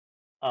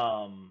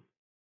um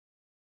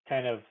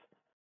kind of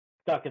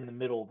stuck in the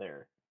middle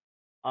there.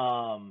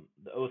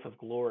 The oath of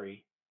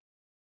glory,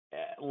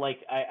 like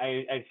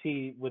I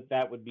see what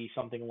that would be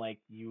something like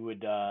you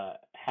would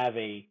have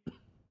a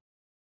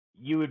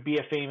you would be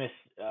a famous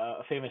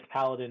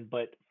paladin,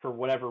 but for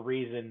whatever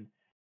reason,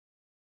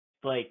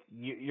 like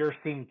you're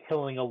seen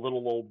killing a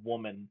little old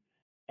woman,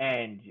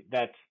 and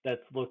that's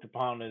looked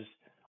upon as,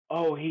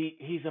 oh,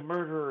 he's a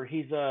murderer.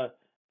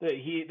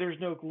 There's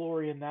no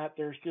glory in that.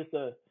 There's just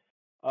a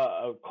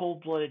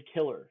cold blooded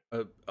killer. A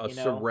You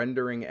know.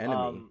 surrendering enemy.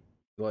 Um,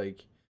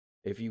 Like,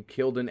 if you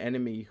killed an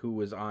enemy who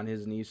was on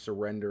his knees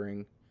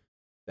surrendering,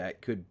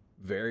 that could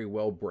very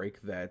well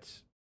break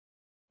that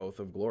oath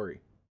of glory.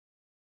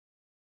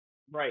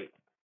 right,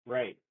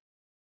 right.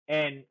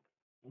 And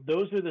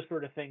those are the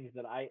sort of things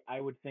that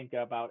I would think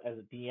about as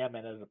a DM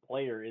and as a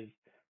player is,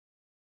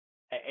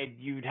 and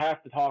you'd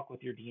have to talk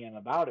with your DM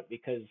about it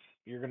because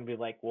you're going to be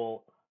like,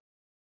 well,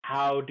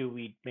 how do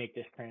we make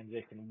this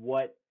transition?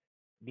 What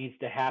needs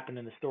to happen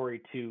in the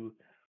story to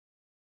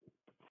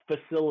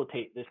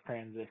facilitate this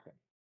transition?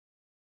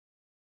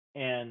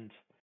 And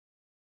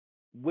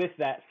with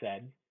that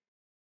said,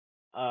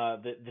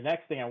 the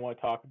next thing I want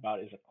to talk about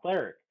is a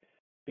cleric,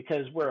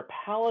 because where a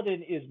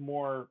paladin is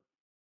more,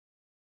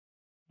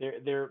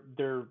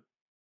 they're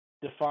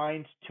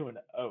defined to an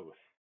oath.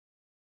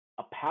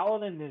 A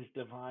paladin is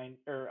defined,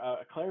 or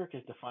a cleric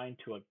is defined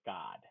to a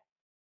god,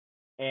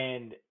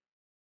 and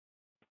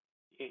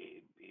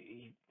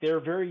they're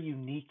very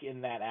unique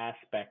in that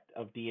aspect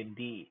of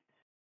D&D,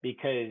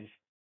 because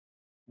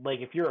like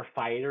if you're a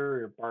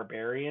fighter or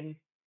barbarian,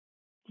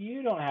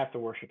 you don't have to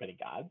worship any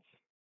gods.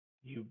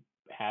 You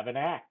have an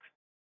axe,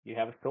 you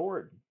have a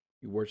sword.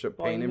 You worship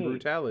That's all pain you and need.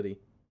 brutality.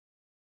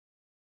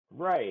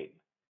 Right.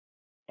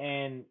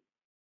 And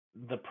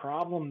the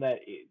problem that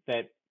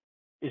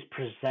is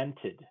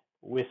presented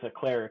with a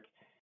cleric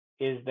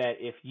is that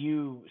if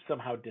you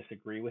somehow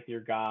disagree with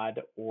your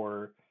god,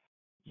 or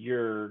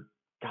your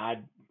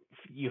god,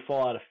 you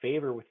fall out of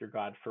favor with your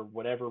god for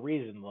whatever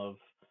reason of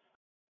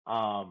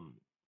um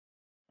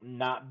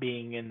not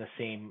being in the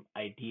same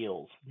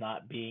ideals,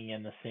 not being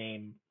in the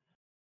same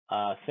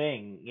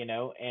thing,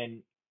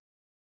 and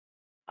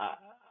I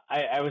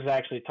I was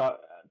actually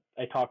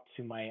I talked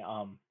to my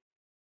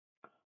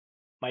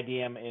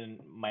DM in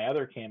my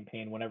other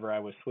campaign whenever I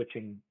was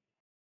switching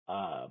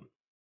um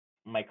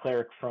my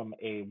cleric from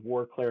a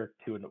war cleric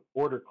to an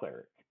order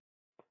cleric.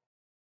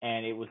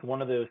 And it was one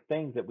of those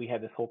things that we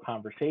had this whole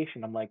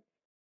conversation. I'm like,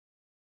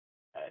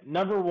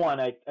 number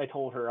one, I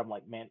told her, I'm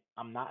like, man,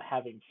 I'm not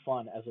having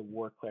fun as a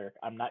war cleric.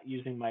 I'm not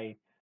using my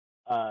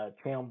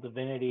channel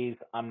divinities.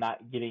 I'm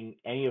not getting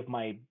any of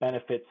my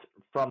benefits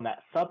from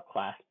that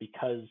subclass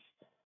because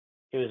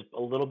it was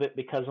a little bit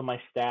because of my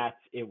stats.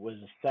 It was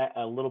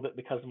a little bit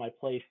because of my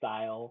play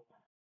style,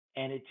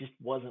 and it just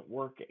wasn't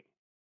working.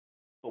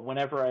 But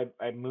whenever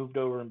I moved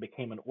over and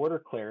became an order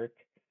cleric,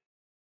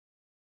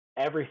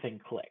 everything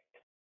clicked.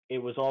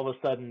 it was all of a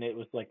sudden it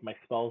was like my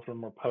spells were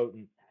more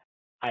potent.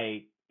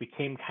 I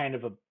became kind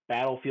of a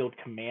battlefield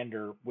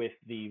commander with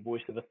the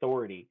Voice of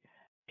Authority.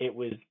 It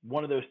was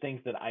one of those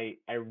things that I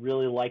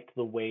really liked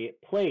the way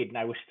it played, and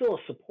I was still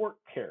a support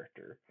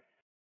character,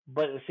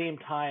 but at the same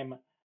time,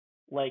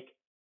 like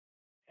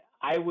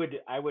I would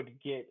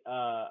get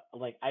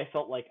like I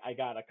felt like I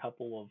got a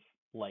couple of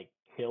like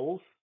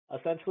kills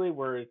essentially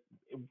where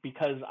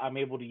because I'm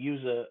able to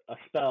use a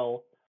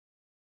spell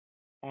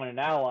on an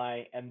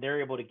ally and they're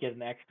able to get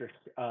an extra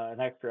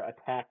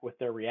attack with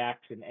their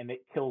reaction and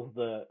it kills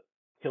the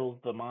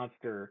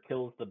monster,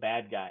 kills the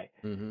bad guy.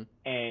 Mm-hmm.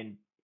 And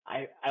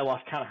I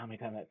lost count of how many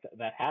times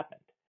that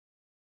happened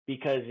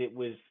because it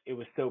was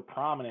so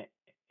prominent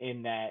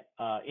in that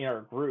in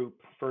our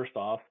group first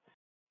off,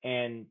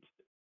 and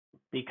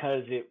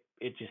because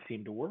it just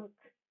seemed to work.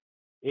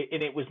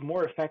 And it was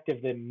more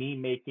effective than me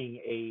making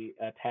a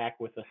attack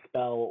with a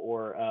spell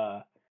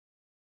or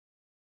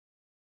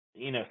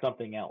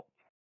something else.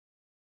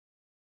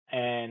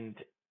 And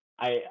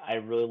I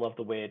really love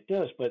the way it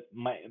does. But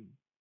my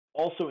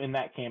also in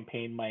that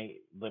campaign, my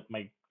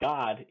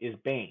god is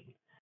Bane,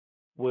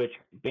 which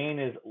Bane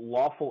is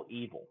lawful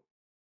evil.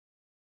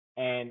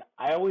 And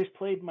I always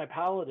played my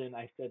paladin,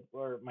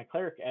 or my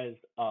cleric as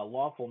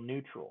lawful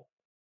neutral.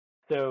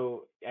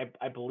 So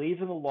I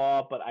believe in the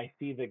law, but I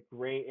see the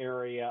gray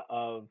area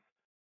of,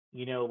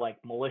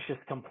 like malicious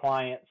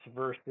compliance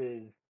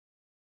versus,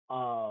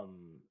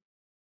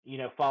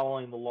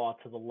 following the law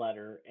to the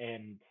letter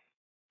and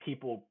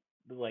people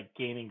like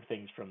gaining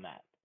things from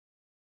that.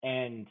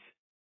 And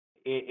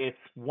it's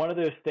one of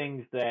those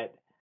things that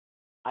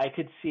I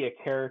could see a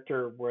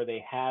character where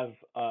they have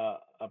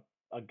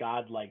a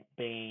god like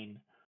Bane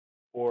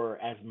or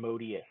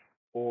Asmodeus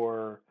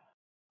or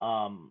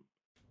um,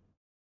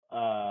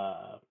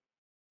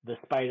 the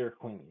Spider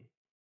Queen,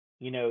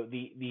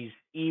 these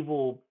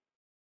evil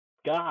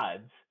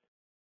gods,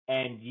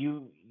 and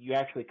you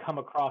actually come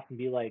across and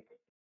be like,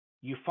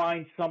 you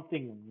find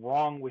something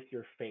wrong with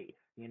your faith.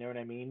 You know what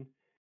I mean?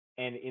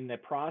 And in the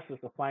process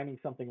of finding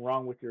something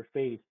wrong with your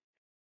faith,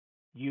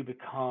 you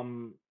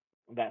become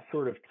that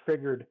sort of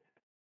triggered.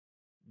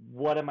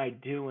 What am I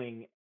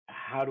doing?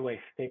 How do I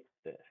fix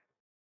this?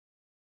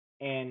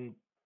 And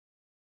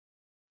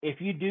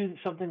if you do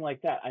something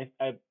like that,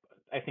 I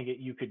think it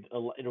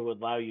would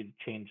allow you to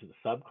change the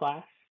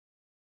subclass.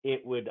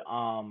 It would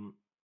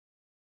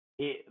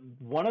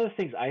one of the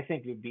things I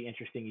think would be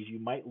interesting is you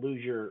might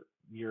lose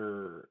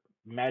your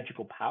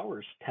magical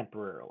powers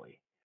temporarily,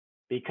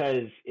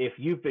 because if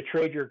you've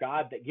betrayed your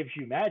god that gives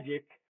you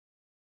magic,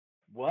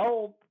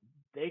 well,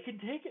 they can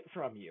take it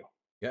from you.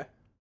 Yeah.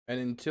 And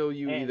until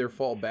you either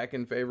fall back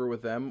in favor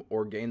with them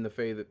or gain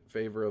the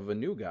favor of a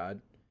new god,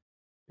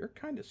 you're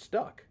kind of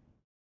stuck.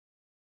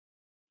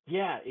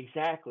 Yeah,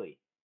 exactly.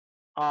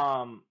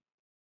 And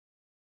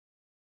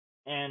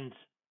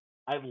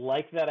I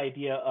like that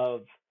idea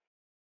of,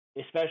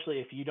 especially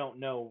if you don't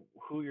know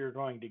who you're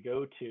going to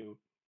go to,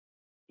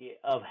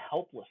 of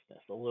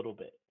helplessness a little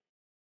bit.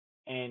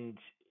 And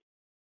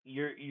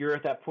you're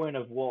at that point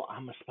of, well,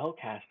 I'm a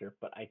spellcaster,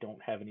 but I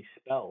don't have any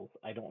spells.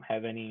 I don't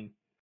have any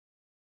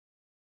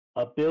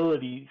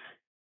abilities.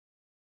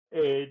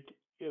 And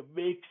it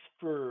makes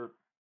for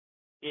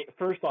it.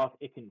 First off,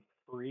 it can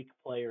freak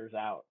players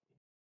out,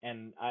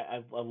 and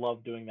I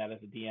love doing that as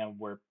a DM,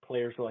 where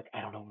players are like, I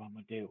don't know what I'm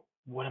gonna do.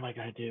 What am I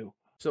gonna do?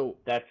 So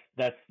that's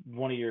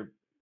one of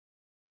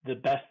the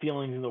best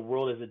feelings in the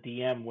world as a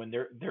DM, when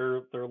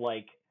they're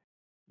like,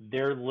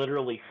 they're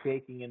literally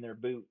shaking in their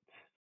boots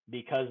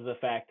because of the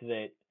fact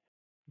that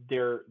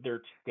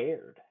they're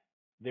scared.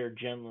 They're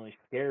genuinely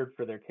scared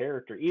for their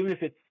character, even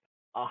if it's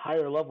a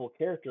higher level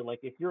character. Like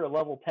if you're a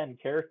level 10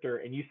 character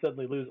and you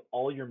suddenly lose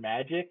all your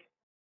magic,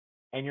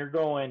 and you're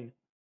going,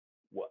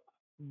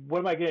 what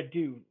am I gonna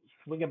do?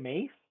 Swing a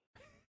mace?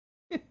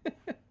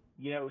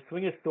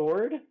 Swing a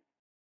sword?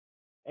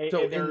 And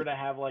they're gonna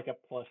have like a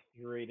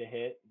 +3 to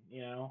hit.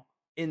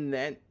 In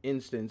that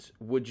instance,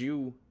 would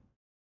you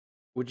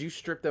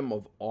strip them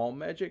of all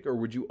magic, or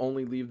would you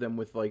only leave them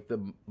with like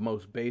the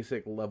most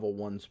basic level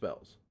 1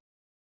 spells?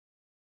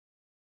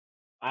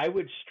 I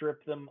would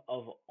strip them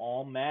of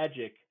all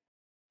magic,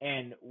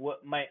 and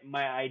what my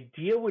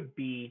idea would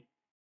be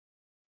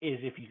is,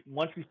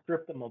 once you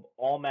strip them of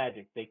all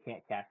magic, they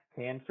can't cast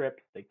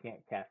cantrips, they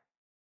can't cast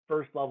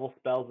first level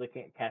spells, they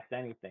can't cast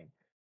anything.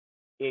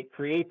 It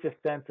creates a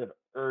sense of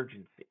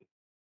urgency.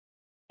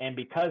 And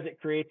because it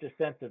creates a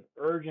sense of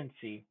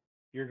urgency,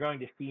 you're going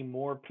to see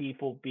more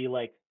people be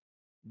like,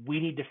 we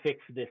need to fix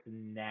this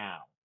now.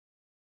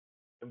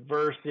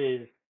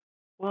 Versus,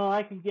 well,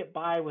 I can get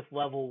by with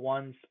level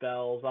 1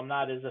 spells, I'm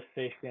not as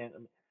efficient.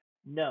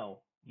 No,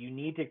 you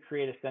need to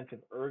create a sense of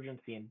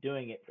urgency in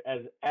doing it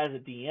as a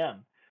DM,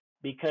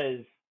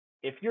 because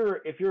if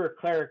you're a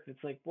cleric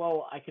that's like,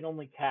 well, I can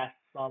only cast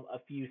a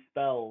few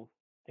spells,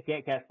 I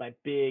can't cast my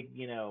big,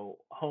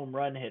 home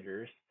run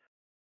hitters,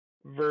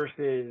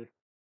 versus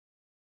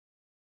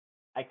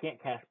I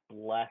can't cast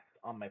Bless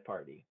on my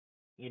party.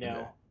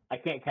 Okay. I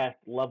can't cast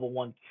level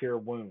 1 Cure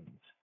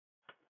Wounds.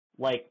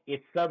 like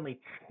it suddenly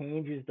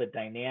changes the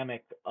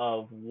dynamic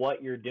of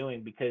what you're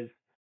doing because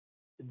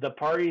the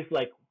party's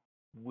like,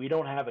 we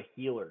don't have a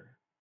healer.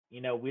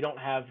 We don't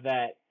have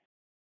that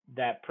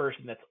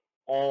person that's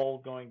all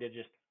going to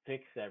just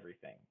fix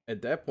everything.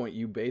 At that point,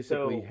 you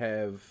basically So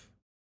have,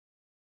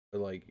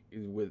 like,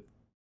 with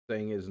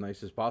saying it as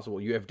nice as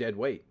possible, you have dead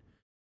weight.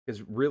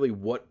 Because really,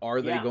 what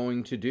are they yeah,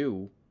 going to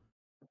do?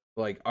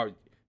 Like,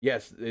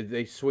 yes,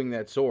 they swing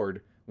that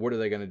sword. What are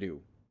they going to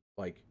do?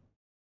 Like,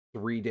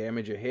 3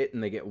 damage a hit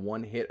and they get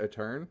 1 hit a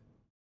turn?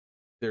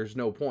 There's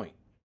no point.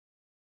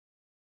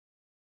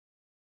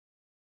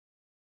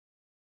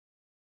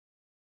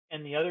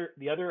 and the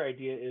other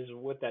idea is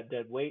with that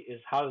dead weight is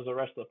how does the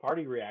rest of the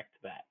party react to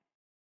that?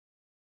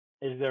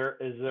 Is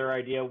their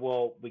idea,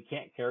 well, we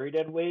can't carry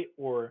dead weight,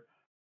 or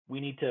we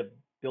need to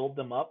build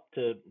them up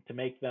to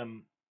make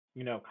them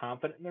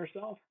confident in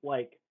themselves?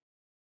 Like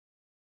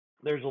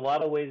there's a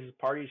lot of ways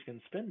parties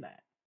can spin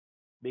that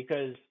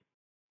because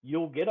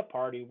you'll get a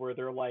party where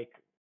they're like,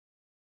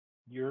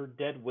 you're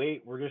dead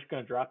weight, we're just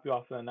going to drop you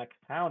off to the next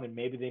town, and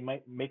maybe they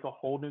might make a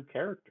whole new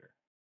character.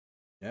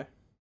 Yeah.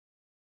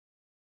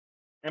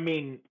 I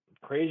mean,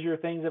 crazier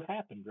things have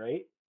happened,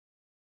 right?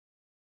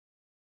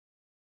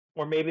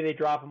 Or maybe they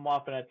drop them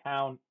off in a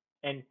town,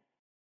 and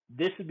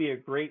this would be a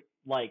great,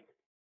 like,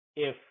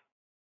 if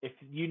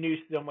you knew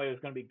somebody was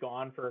going to be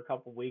gone for a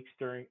couple weeks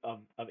during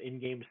of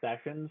in-game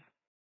sessions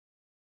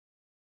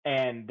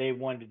and they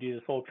wanted to do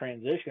this whole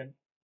transition,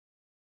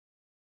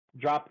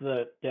 drop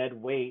the dead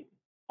weight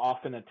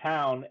off in a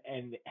town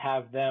and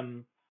have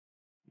them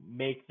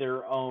make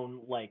their own,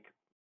 like,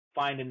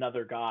 find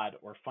another god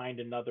or find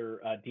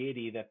another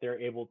deity that they're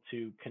able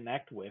to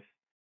connect with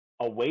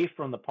away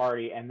from the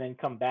party, and then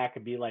come back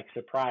and be like,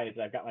 surprise,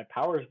 I've got my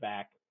powers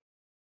back,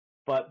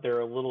 but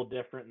they're a little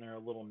different and they're a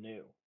little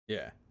new.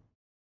 Yeah.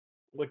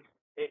 Which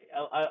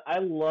I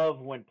love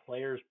when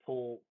players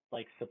pull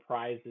like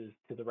surprises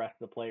to the rest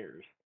of the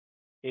players.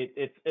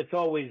 It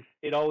always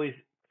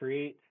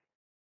creates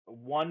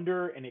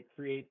wonder, and it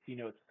creates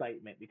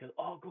excitement because,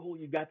 oh, cool,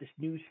 you got this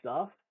new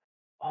stuff.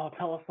 Oh,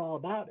 tell us all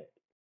about it.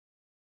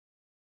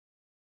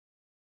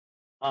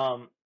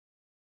 Um,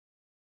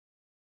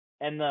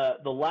 and the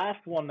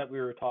last one that we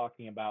were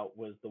talking about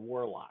was the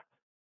warlock.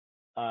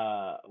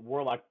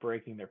 Warlock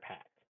breaking their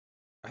pact.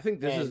 I think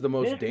this is And the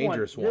most this one,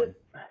 dangerous one.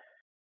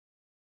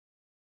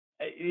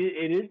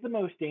 it is the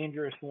most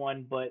dangerous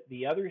one. But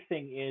the other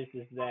thing is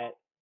that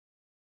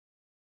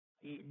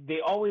they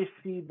always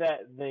see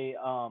that the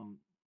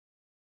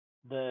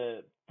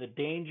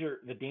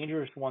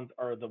dangerous ones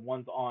are the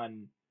ones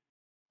on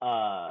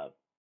uh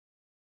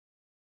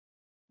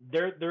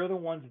they're the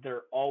ones that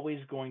are always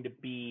going to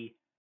be,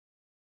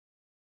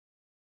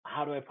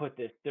 how do I put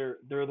this, they're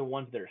the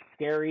ones that are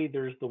scary.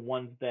 There's the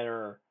ones that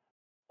are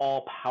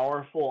all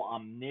powerful,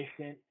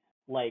 omniscient.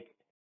 Like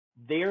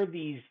they're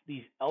these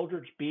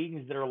eldritch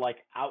beings that are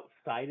like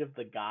outside of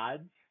the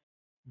gods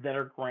that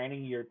are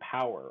granting you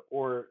power,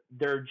 or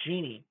they're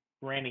genie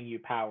granting you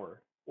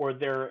power, or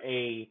they're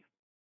a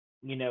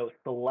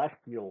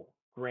celestial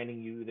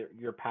granting you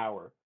your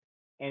power.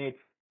 And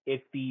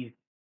it's these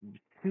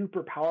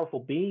super powerful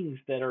beings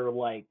that are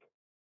like,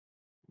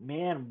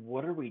 man,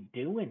 what are we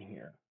doing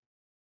here?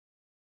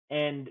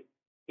 And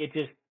it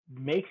just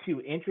makes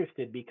you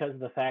interested because of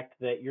the fact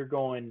that you're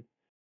going,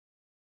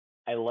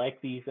 I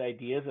like these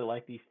ideas, I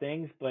like these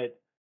things, but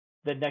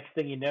the next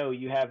thing you know,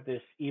 you have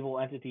this evil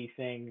entity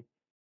saying,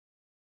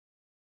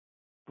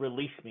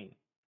 release me,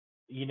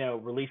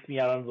 release me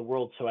out into the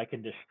world so I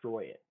can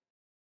destroy it.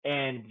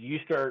 And you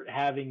start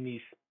having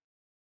these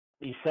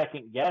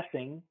second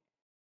guessing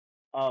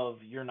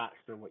of, you're not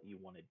sure what you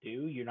want to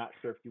do, you're not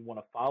sure if you want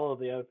to follow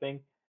the other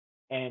thing,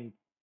 and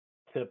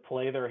to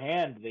play their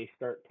hand, they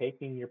start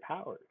taking your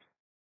powers.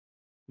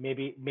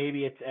 Maybe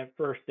it's at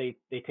first they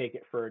take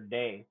it for a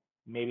day.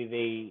 Maybe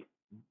they,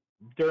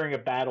 during a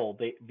battle,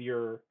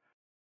 your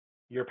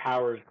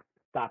powers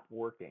stop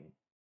working.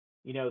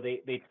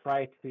 They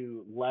try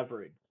to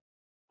leverage.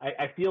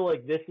 I feel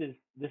like this is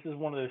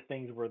one of those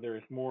things where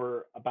there's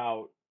more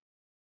about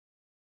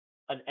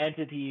an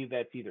entity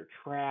that's either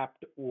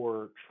trapped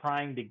or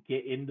trying to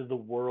get into the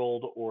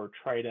world or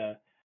try to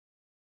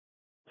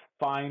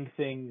find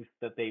things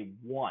that they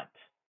want,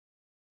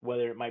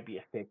 whether it might be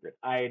a sacred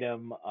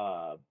item,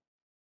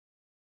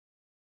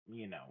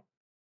 you know,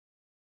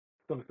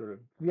 some sort of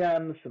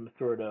gem, some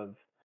sort of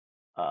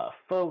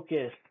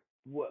focus,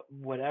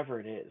 whatever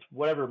it is,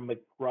 whatever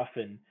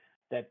MacGuffin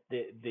that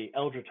the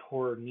Eldritch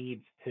Horror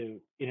needs to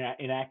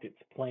enact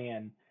its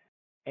plan.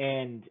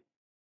 And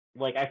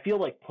like I feel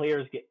like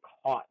players get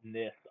caught in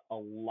this a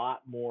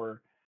lot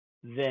more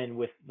than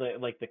with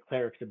the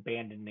clerics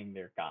abandoning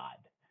their god,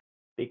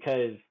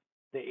 because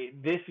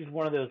this is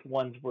one of those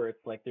ones where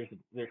it's like there's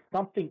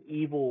something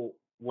evil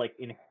like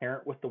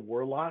inherent with the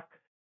warlock,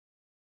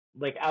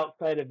 like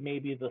outside of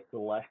maybe the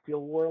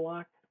celestial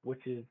warlock,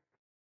 which is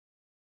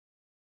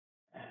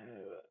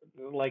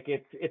like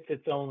it's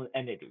its own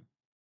entity.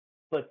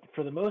 But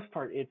for the most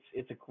part,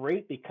 it's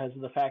great because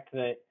of the fact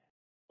that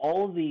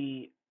all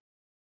the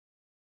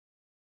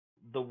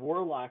the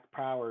warlock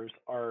powers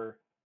are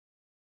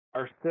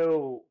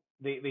so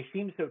they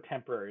seem so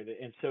temporary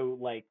and so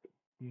like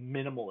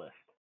minimalist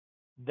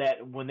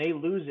that when they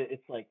lose it,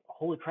 it's like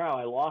holy cow,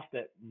 I lost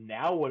it.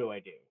 Now what do I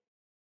do?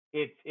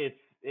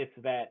 It's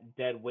that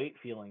dead weight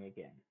feeling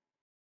again.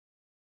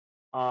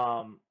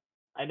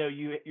 I know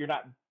you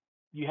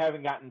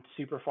haven't gotten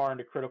super far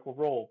into Critical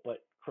Role,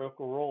 but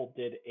Critical Role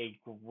did a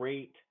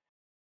great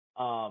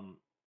um,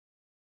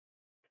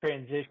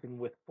 transition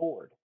with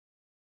Ford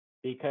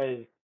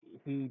because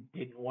he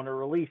didn't want to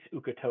release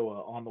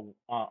Ukatoa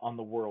on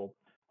the world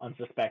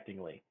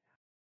unsuspectingly,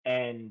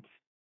 and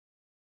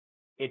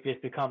it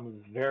just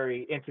becomes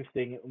very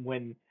interesting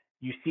when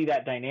you see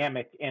that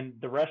dynamic, and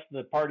the rest of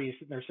the party is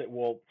sitting there saying,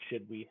 "Well,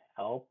 should we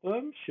help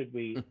him? Should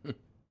we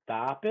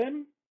stop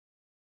him?"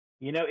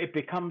 It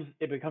becomes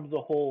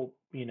a whole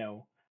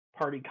inter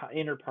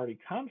party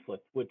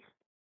conflict, which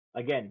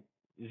again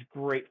is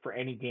great for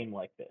any game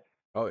like this.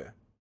 Oh yeah.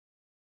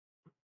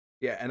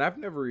 Yeah, and I've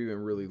never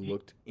even really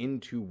looked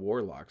into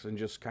warlocks and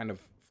just kind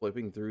of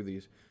flipping through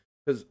these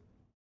because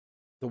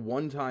the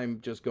one time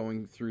just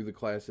going through the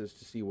classes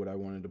to see what I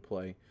wanted to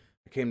play,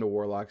 I came to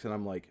warlocks and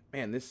I'm like,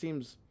 man, this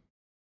seems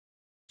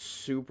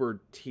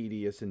super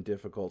tedious and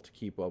difficult to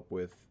keep up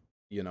with,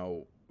 you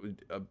know,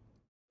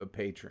 a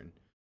patron.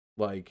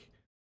 Like,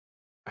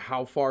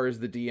 how far is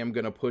the DM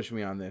going to push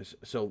me on this?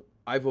 So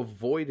I've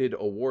avoided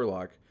a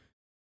warlock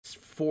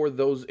for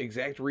those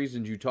exact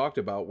reasons you talked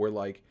about, where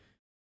like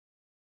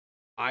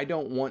I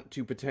don't want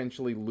to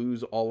potentially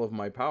lose all of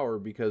my power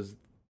because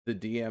the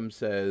DM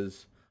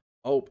says,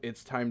 "Oh,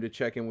 it's time to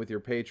check in with your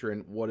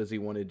patron. What does he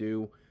want to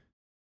do?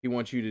 He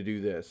wants you to do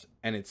this."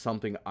 And it's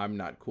something I'm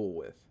not cool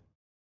with.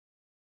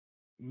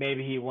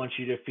 Maybe he wants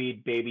you to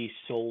feed baby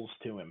souls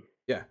to him.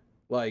 Yeah.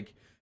 Like,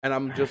 and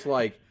I'm just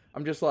like,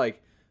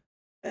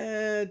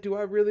 do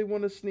I really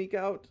want to sneak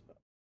out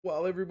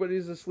while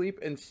everybody's asleep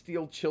and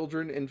steal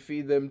children and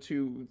feed them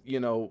to, you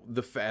know,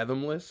 the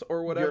fathomless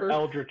or whatever? Your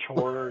eldritch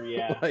horror,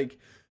 yeah. Like,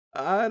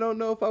 I don't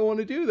know if I want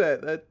to do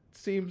that. That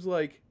seems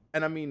like,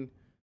 and I mean,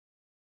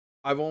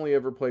 I've only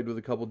ever played with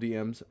a couple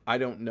DMs. I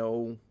don't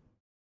know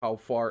how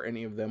far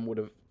any of them would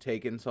have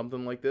taken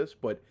something like this,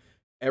 but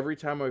every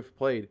time I've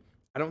played,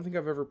 I don't think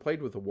I've ever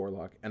played with a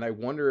warlock, and I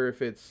wonder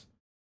if it's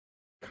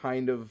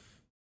kind of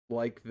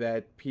like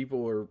that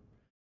people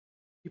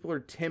are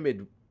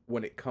timid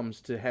when it comes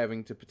to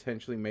having to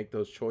potentially make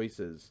those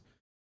choices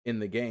in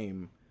the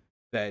game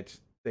that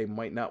they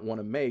might not want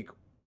to make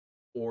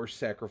or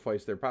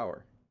sacrifice their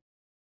power.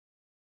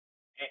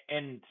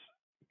 And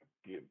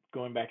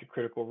going back to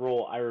Critical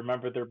Role, I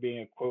remember there being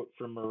a quote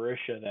from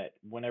Marisha that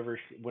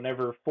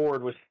whenever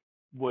Ford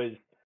was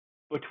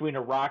between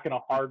a rock and a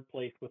hard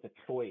place with a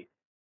choice,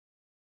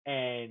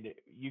 and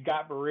you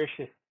got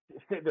Marisha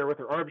sitting there with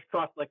her arms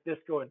crossed like this,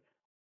 going,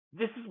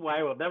 "This is why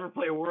I will never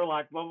play a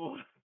Warlock bubble."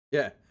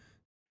 Yeah.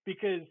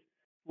 Because,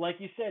 like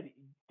you said,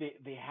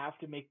 they have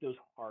to make those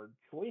hard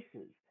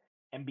choices,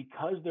 and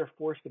because they're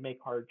forced to make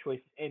hard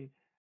choices, and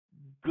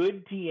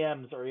good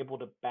TMs are able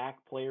to back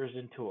players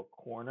into a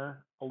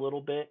corner a little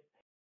bit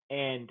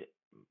and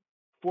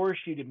force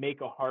you to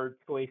make a hard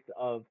choice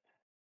of,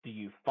 do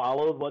you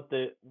follow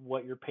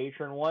what your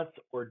patron wants,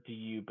 or do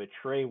you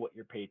betray what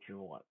your patron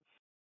wants?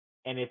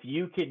 And if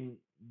you can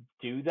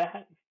do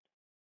that,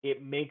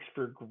 it makes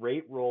for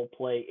great role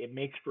play. It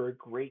makes for a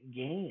great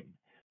game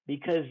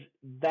because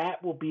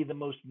that will be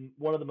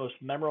one of the most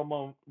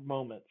memorable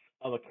moments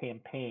of a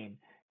campaign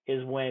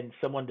is when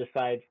someone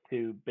decides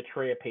to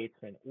betray a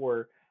patron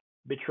or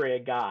betray a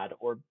god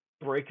or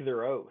break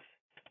their oath.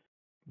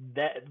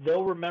 That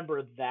they'll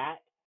remember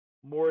that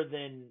more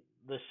than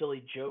the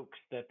silly jokes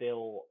that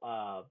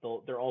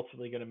they're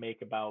ultimately going to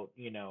make about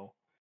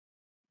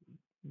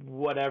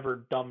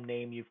whatever dumb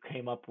name you've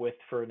came up with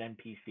for an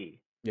NPC.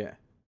 Yeah.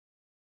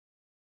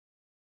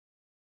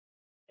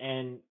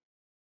 And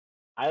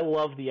I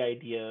love the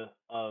idea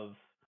of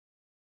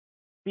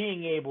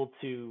being able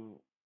to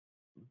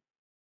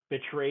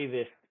betray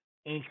this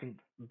ancient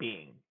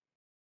being,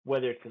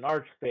 whether it's an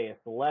archfey, a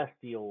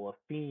celestial, a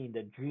fiend,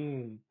 a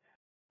gene,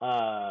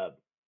 uh,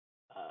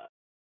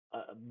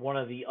 one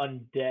of the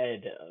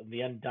undead,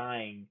 the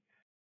undying,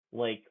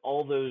 like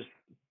all those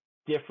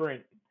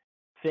different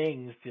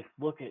things. Just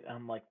look at,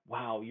 I'm like,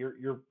 wow,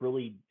 you're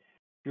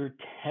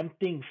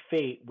tempting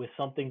fate with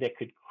something that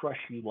could crush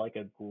you like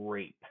a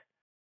grape.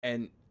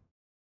 And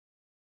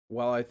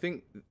while I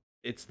think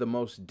it's the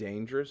most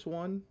dangerous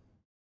one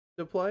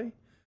to play,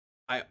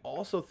 I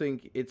also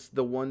think it's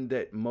the one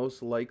that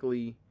most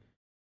likely,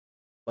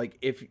 like,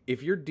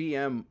 if your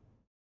DM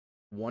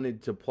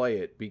wanted to play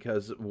it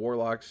because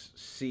warlocks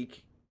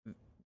seek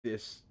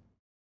this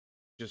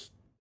just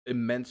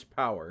immense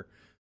power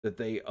that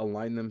they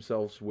align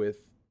themselves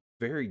with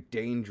very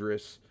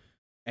dangerous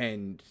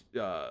and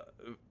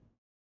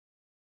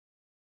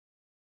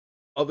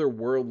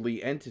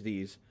otherworldly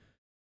entities,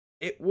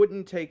 it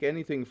wouldn't take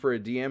anything for a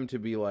DM to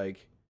be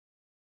like,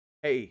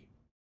 hey,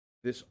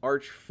 this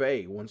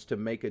archfey wants to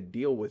make a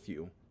deal with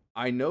you.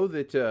 I know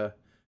that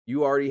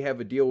you already have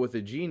a deal with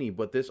a genie,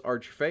 but this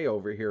archfey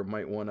over here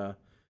might want to,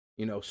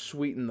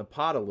 sweeten the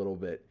pot a little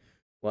bit.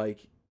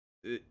 Like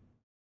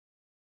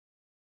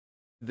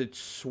the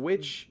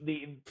switch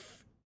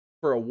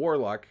for a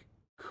warlock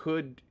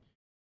could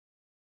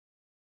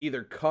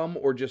either come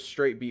or just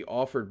straight be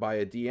offered by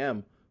a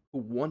DM who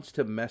wants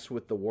to mess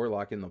with the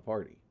warlock in the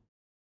party.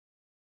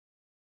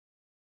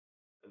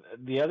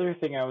 The other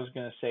thing I was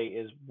going to say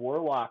is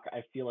warlock,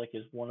 I feel like,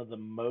 is one of the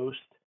most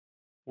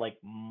like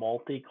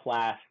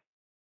multi-class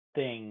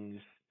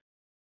things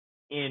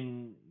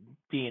in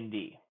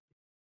D&D,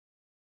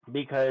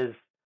 because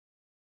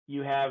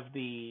you have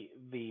the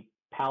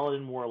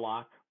paladin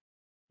warlock,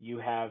 you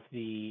have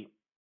the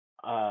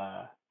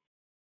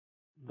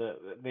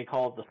they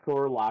call it the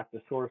sorlock,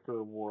 the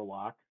sorcerer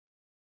warlock.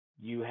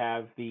 You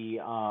have the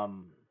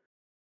I'm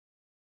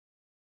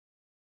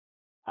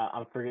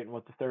forgetting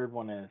what the third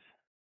one is,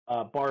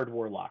 bard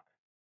warlock,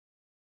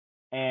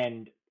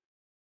 and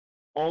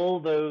all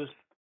those,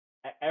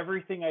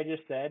 everything I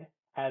just said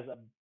has a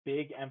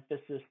big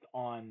emphasis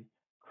on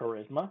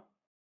charisma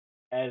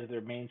as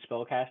their main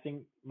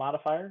spellcasting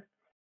modifier,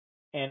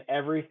 and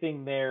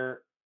everything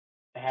there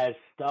has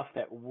stuff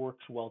that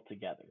works well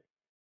together,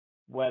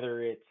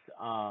 whether it's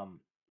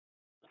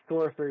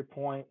sorcery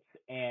points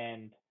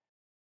and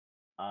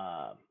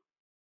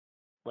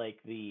like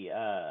the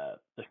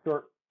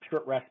short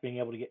rest, being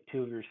able to get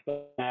 2 of your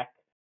spells back,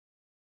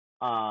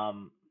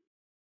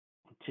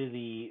 to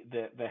the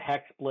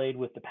hex blade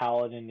with the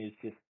paladin is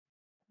just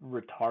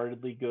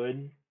retardedly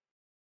good.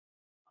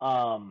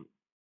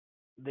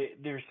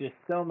 There's just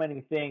so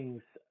many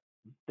things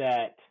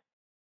that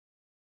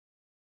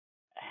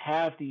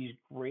have these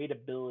great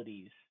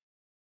abilities,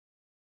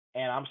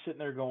 and I'm sitting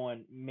there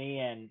going,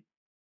 man,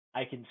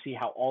 I can see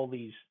how all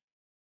these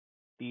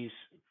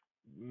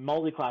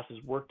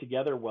multi-classes work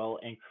together well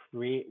and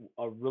create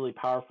a really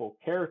powerful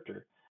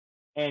character.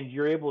 And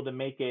you're able to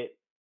make it,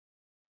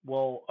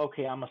 well,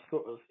 okay,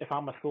 if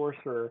I'm a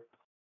sorcerer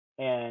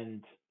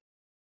and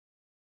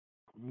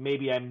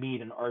maybe I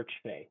meet an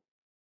archfey,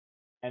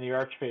 and the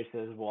archfey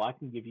says, well, I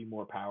can give you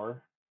more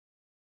power.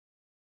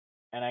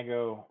 And I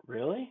go,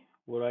 really?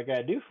 What do I got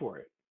to do for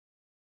it?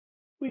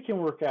 We can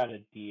work out a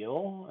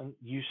deal, and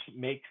you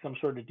make some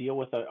sort of deal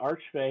with an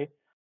archfey.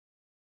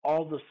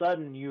 All of a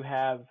sudden, you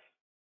have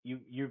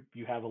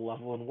a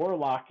level in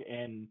warlock,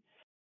 and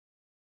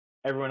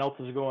everyone else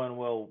is going,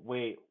 well,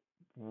 wait,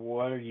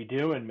 what are you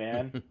doing,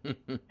 man?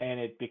 And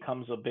it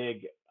becomes a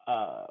big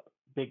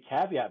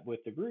caveat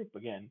with the group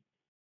again.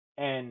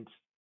 And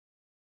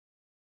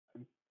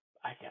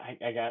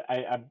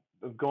I'm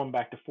going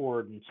back to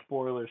Ford, and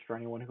spoilers for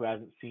anyone who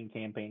hasn't seen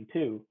campaign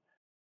 2.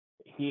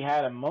 He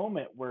had a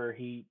moment where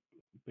he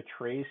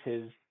betrays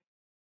his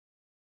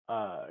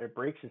or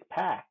breaks his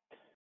pact,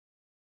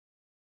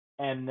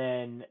 and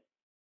then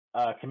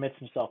commits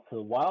himself to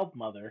the Wild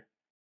Mother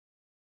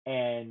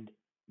and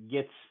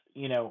gets,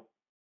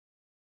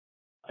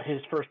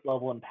 his first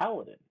level in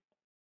Paladin.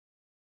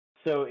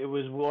 So it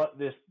was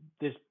this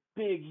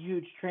big,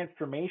 huge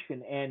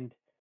transformation, and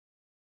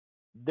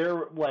there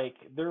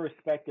was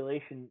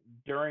speculation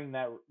during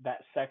that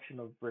section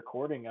of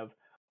recording of,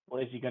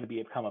 well, is he going to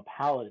become a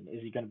paladin?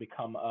 Is he going to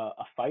become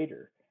a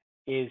fighter?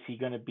 Is he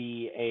going to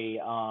be a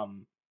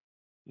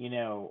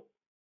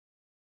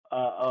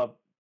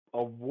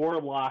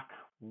warlock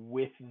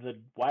with the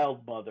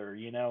Wild Mother?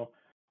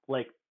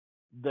 Like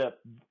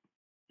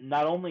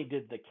not only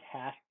did the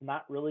cast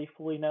not really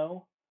fully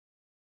know,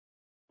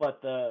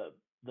 but the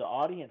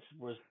audience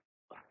was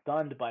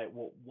stunned by,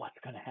 well, what's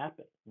going to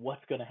happen?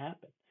 What's going to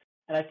happen?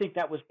 And I think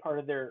that was part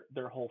of their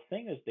whole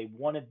thing, is they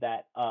wanted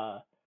that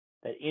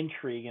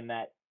intrigue and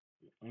that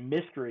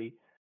mystery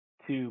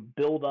to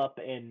build up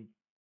and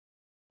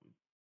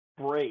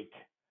break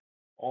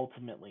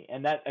ultimately.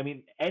 And that, I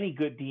mean, any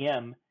good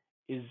DM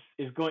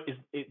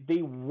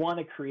they want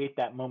to create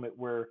that moment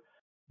where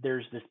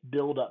there's this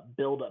build up,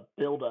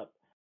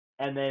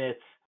 and then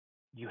it's,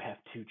 you have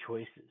 2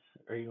 choices.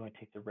 Are you going to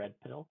take the red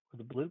pill or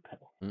the blue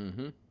pill?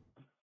 Mm-hmm.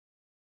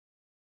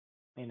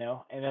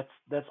 And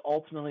that's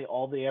ultimately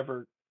all they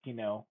ever,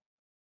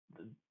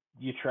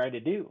 you try to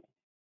do.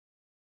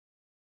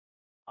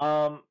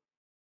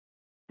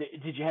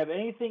 Did you have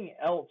anything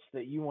else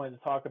that you wanted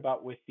to talk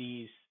about with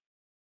these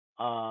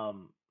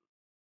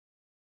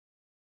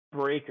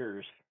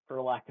breakers,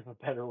 for lack of a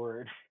better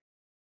word?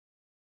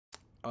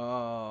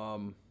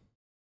 No,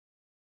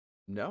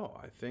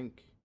 I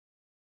think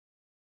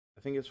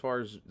as far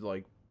as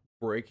like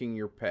breaking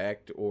your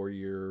pact or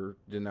you're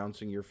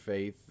denouncing your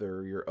faith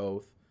or your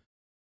oath,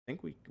 I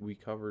think we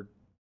covered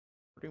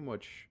pretty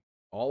much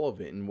all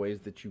of it in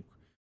ways that you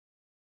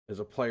as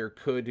a player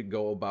could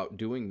go about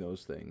doing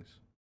those things.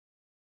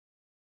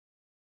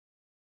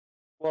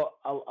 Well,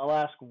 I'll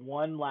ask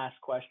one last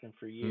question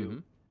for you. Mm-hmm.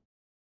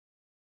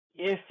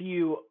 If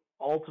you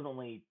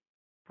ultimately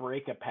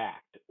break a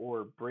pact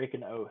or break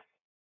an oath,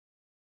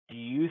 do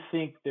you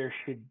think there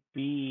should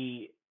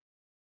be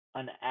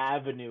an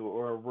avenue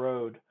or a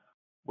road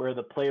where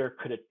the player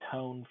could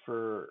atone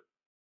for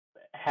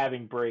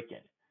having break-in?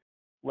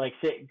 Like,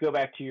 say, go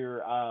back to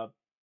your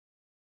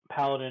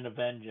Paladin of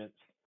Vengeance.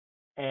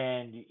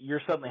 and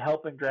you're suddenly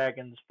helping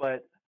dragons,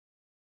 but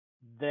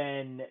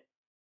then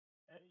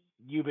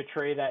you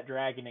betray that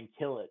dragon and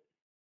kill it.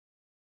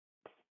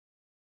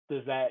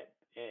 Does that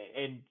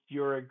and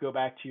you're go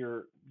back to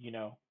your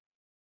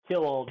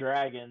kill all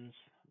dragons?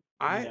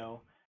 You I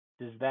know,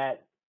 does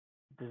that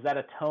does that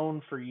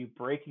atone for you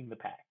breaking the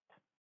pact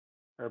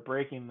or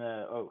breaking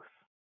the oath?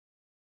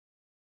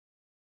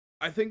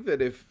 I think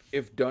that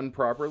if done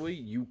properly,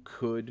 you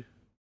could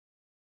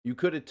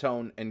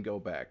atone and go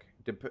back.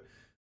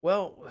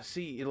 Well,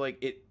 see, like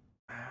it.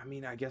 I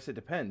mean, I guess it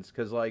depends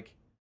because like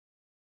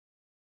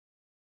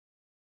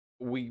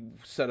we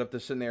set up the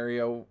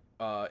scenario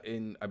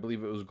in I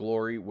believe it was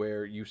Glory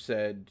where you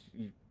said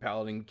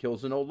Paladin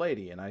kills an old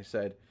lady, and I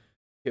said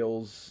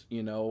kills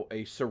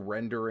a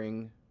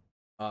surrendering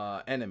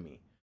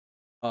enemy.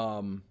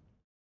 Um,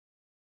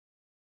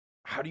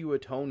 how do you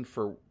atone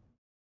for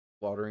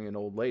slaughtering an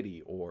old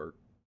lady or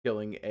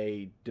killing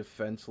a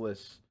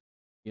defenseless,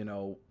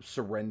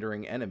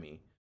 surrendering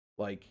enemy?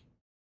 Like,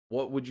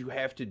 what would you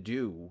have to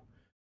do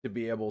to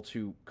be able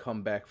to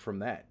come back from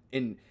that?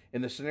 In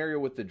the scenario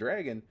with the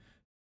dragon,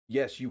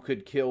 yes, you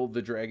could kill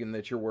the dragon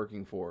that you're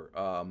working for.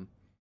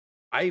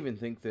 I even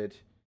think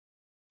that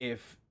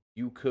if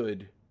you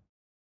could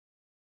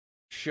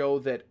show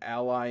that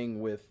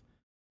allying with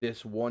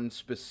this one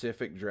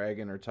specific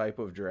dragon or type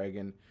of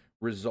dragon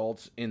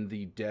results in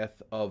the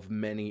death of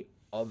many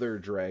other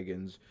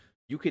dragons,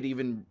 you could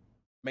even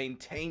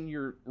maintain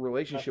your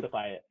relationship.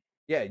 Justify it.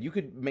 Yeah, you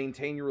could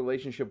maintain your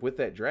relationship with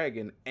that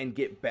dragon and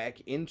get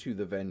back into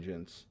the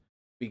vengeance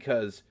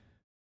because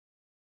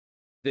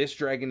this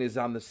dragon is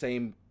on the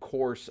same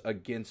course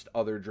against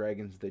other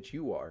dragons that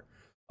you are.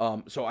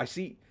 So I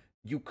see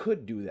you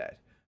could do that.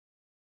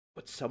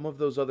 But some of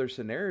those other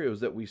scenarios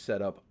that we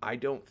set up, I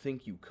don't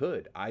think you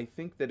could. I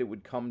think that it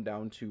would come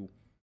down to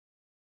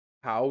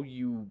how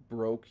you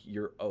broke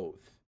your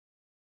oath.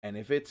 And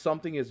if it's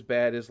something as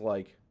bad as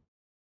like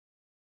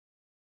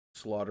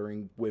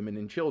slaughtering women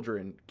and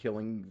children,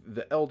 killing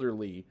the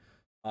elderly,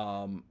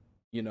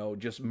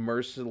 just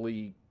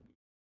mercilessly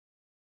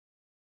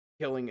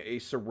killing a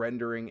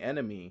surrendering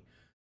enemy,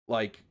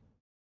 like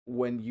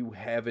when you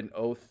have an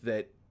oath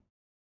that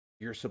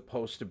you're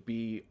supposed to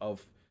be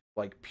of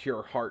like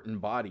pure heart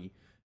and body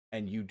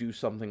and you do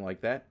something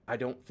like that, I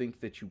don't think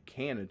that you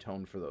can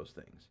atone for those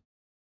things.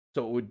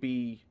 So it would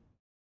be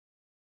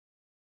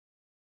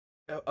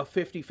a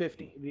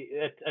 50-50.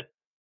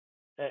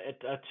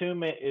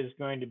 Attunement is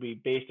going to be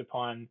based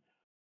upon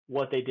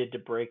what they did to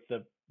break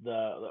the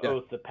Yeah.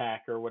 oath, the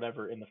pact, or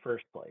whatever in the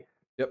first place.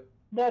 Yep.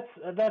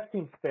 That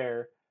seems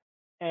fair.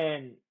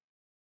 And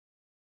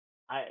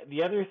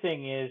the other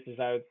thing is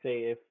I would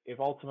say if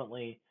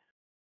ultimately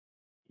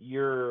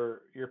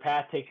your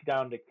path takes you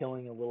down to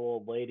killing a little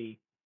old lady,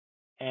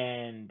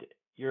 and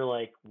you're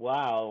like,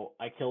 wow,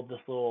 I killed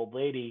this little old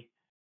lady.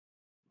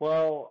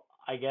 Well,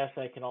 I guess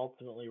I can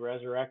ultimately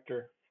resurrect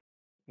her.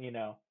 You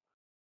know,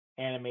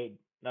 animate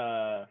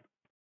uh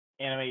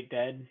animate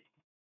dead.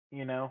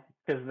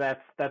 Because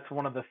that's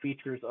one of the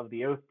features of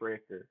the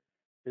Oathbreaker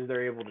is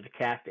they're able to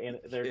cast and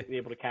they're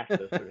able to cast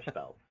those sort of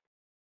spells.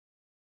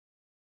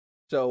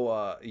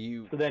 So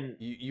you So then,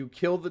 you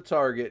kill the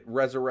target,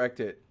 resurrect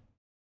it,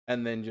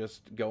 and then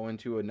just go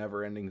into a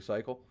never-ending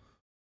cycle.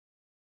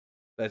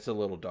 That's a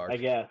little dark. I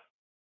guess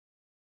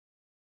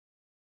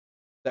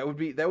That would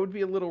be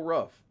a little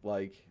rough.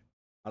 Like,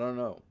 I don't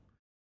know.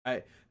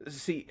 I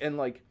see, and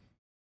like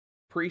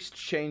priests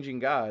changing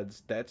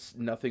gods, that's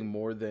nothing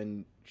more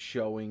than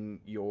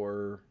showing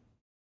your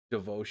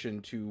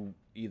devotion to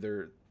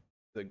either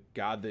the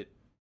god that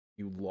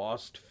you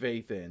lost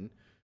faith in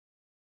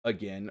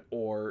again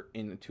or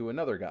into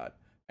another god.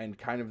 And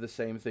kind of the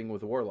same thing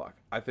with warlock.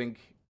 I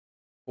think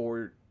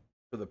for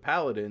the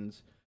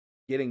paladins,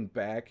 getting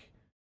back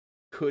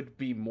could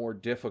be more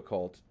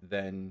difficult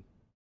than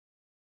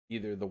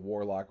either the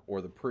warlock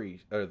or the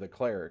priest or the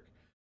cleric,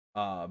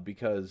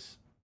 because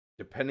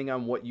depending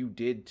on what you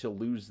did to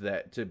lose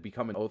that to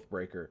become an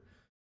oathbreaker,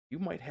 you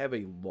might have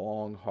a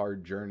long,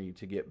 hard journey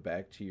to get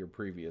back to your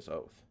previous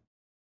oath.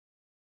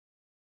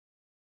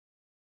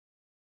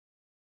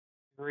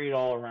 read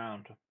all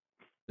around.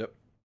 Yep.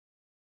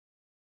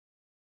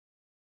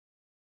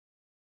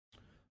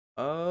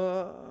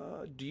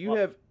 Do you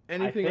have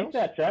anything I think else?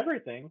 that's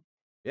everything.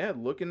 Yeah,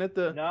 looking at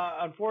the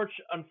No,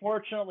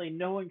 unfortunately,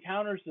 no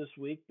encounters this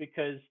week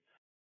because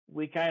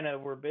we kind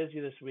of were busy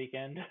this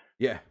weekend.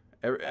 yeah,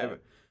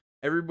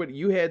 everybody.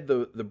 You had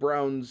the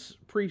Browns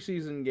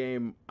preseason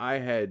game. I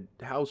had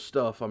house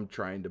stuff. I'm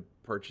trying to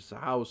purchase a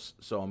house,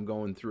 so I'm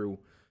going through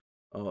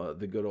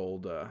the good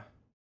old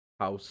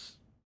house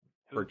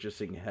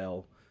purchasing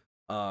hell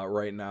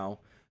right now.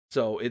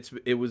 So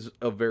it was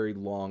a very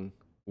long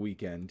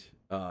weekend,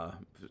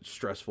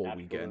 stressful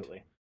Absolutely.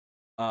 weekend.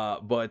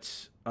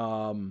 But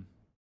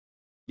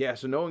yeah,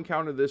 so no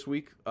encounter this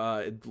week.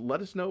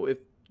 Let us know if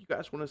you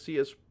guys want to see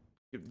us.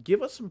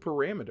 Give us some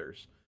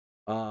parameters.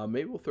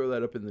 Maybe we'll throw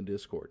that up in the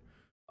Discord.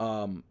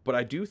 But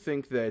I do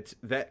think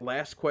that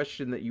last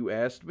question that you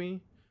asked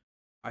me,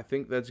 I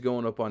think that's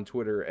going up on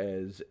Twitter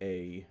as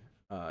a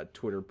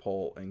Twitter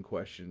poll and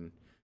question,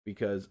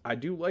 because I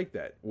do like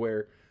that,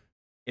 where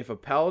if a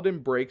paladin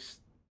breaks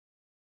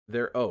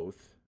their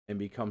oath and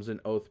becomes an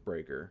oath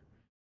breaker,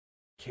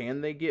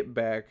 can they get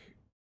back?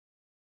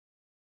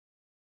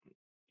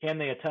 Can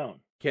they atone?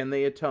 Can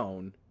they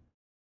atone?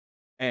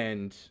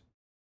 And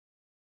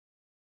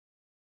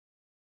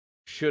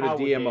should a How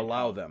would DM they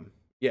allow atone? them?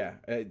 Yeah,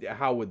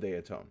 how would they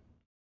atone?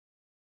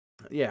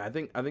 Yeah, I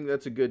think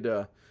that's a good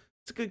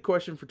it's a good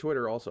question for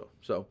Twitter also.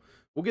 So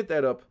we'll get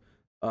that up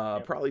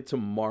Yep. probably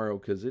tomorrow,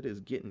 because it is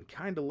getting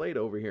kind of late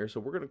over here. So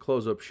we're gonna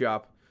close up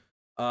shop.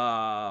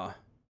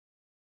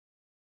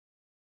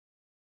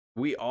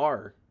 We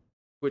are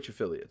Twitch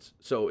affiliates.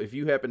 So if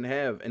you happen to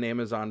have an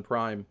Amazon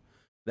Prime,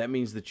 that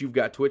means that you've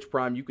got Twitch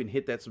Prime. You can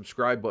hit that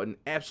subscribe button,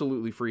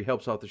 absolutely free,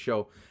 helps out the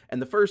show.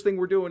 And the first thing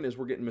we're doing is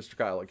we're getting Mr.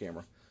 Kyle a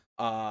camera.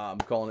 I'm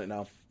calling it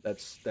now.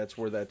 That's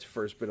where that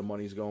first bit of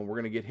money's going. We're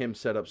gonna get him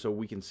set up so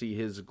we can see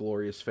his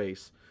glorious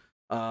face.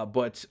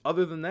 But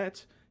other than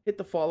that, hit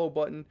the follow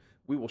button.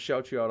 We will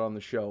shout you out on the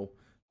show.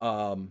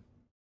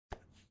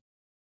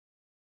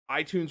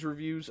 iTunes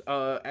reviews.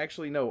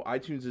 Actually, no.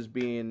 iTunes is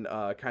being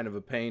kind of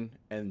a pain,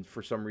 and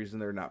for some reason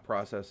they're not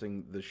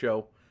processing the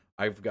show.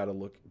 I've got to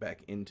look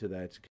back into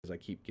that because I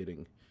keep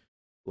getting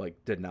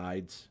like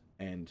denieds,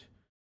 and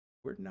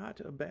we're not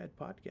a bad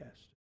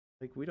podcast.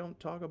 Like, we don't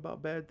talk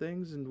about bad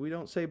things and we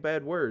don't say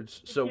bad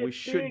words, so we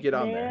should get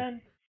on there.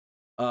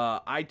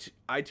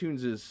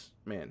 iTunes is,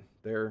 man,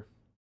 they're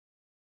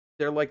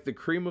like the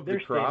cream of the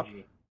crop,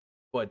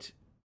 but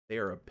they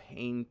are a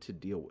pain to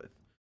deal with.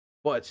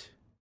 But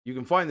you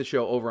can find the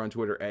show over on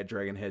Twitter at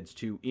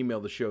DragonHeads2.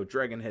 Email the show,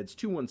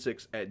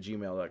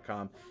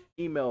 dragonheads216@gmail.com.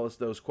 Email us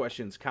those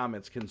questions,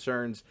 comments,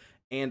 concerns,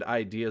 and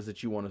ideas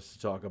that you want us to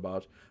talk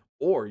about.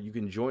 Or you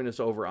can join us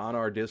over on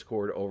our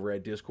Discord over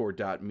at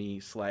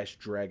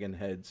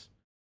discord.me/dragonheads.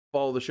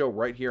 Follow the show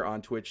right here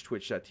on Twitch,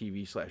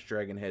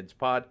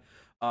 twitch.tv/dragonheadspod.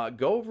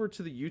 Go over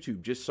to the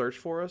YouTube, just search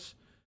for us.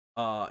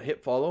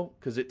 Hit follow,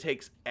 because it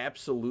takes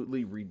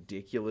absolutely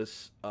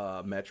ridiculous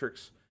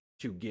metrics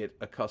to get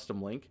a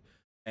custom link.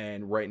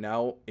 And right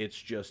now,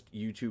 it's just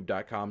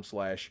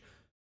youtube.com/blah,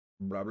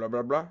 blah,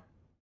 blah, blah.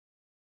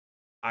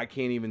 I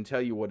can't even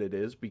tell you what it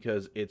is,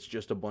 because it's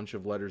just a bunch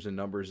of letters and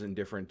numbers in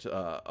different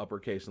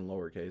uppercase and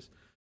lowercase.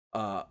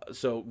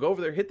 So go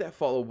over there, hit that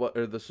follow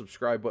button or the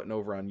subscribe button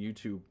over on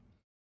YouTube,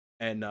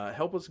 and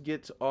help us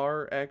get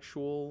our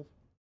actual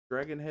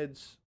Dragon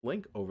Heads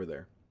link over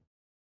there.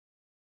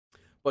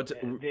 But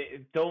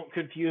don't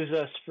confuse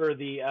us for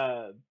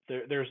the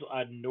there's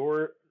a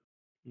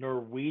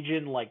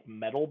Norwegian like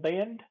metal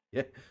band,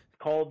 yeah,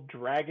 called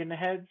Dragon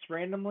Heads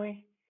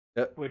randomly.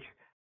 Yep. Which,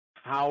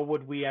 how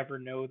would we ever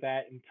know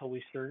that until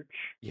we search?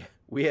 Yeah,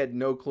 we had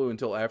no clue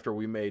until after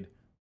we made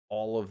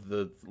all of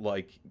the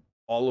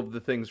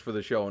things for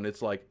the show, and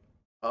it's like,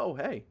 oh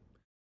hey,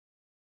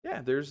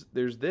 yeah, there's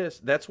this.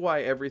 That's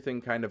why everything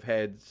kind of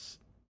has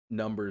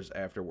numbers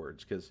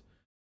afterwards, because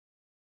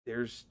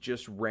there's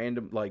just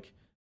random, like,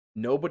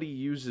 nobody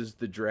uses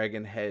the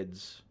Dragon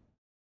Heads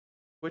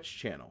Twitch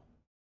channel.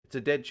 It's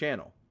a dead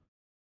channel,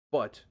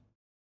 but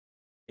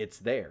it's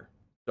there,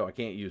 so I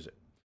can't use it.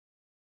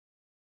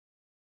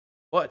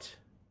 But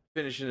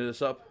finishing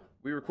this up,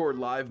 we record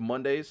live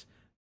Mondays,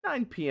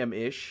 9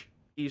 p.m.-ish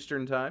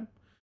Eastern time,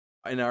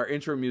 and our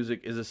intro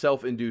music is a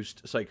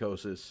self-induced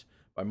psychosis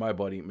by my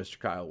buddy, Mr.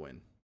 Kyle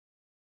Wynn.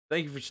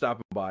 Thank you for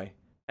stopping by,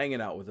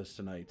 hanging out with us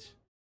tonight.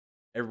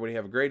 Everybody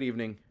have a great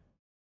evening.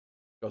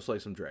 Go slay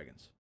some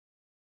dragons.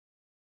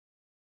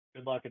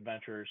 Good luck,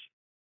 adventurers.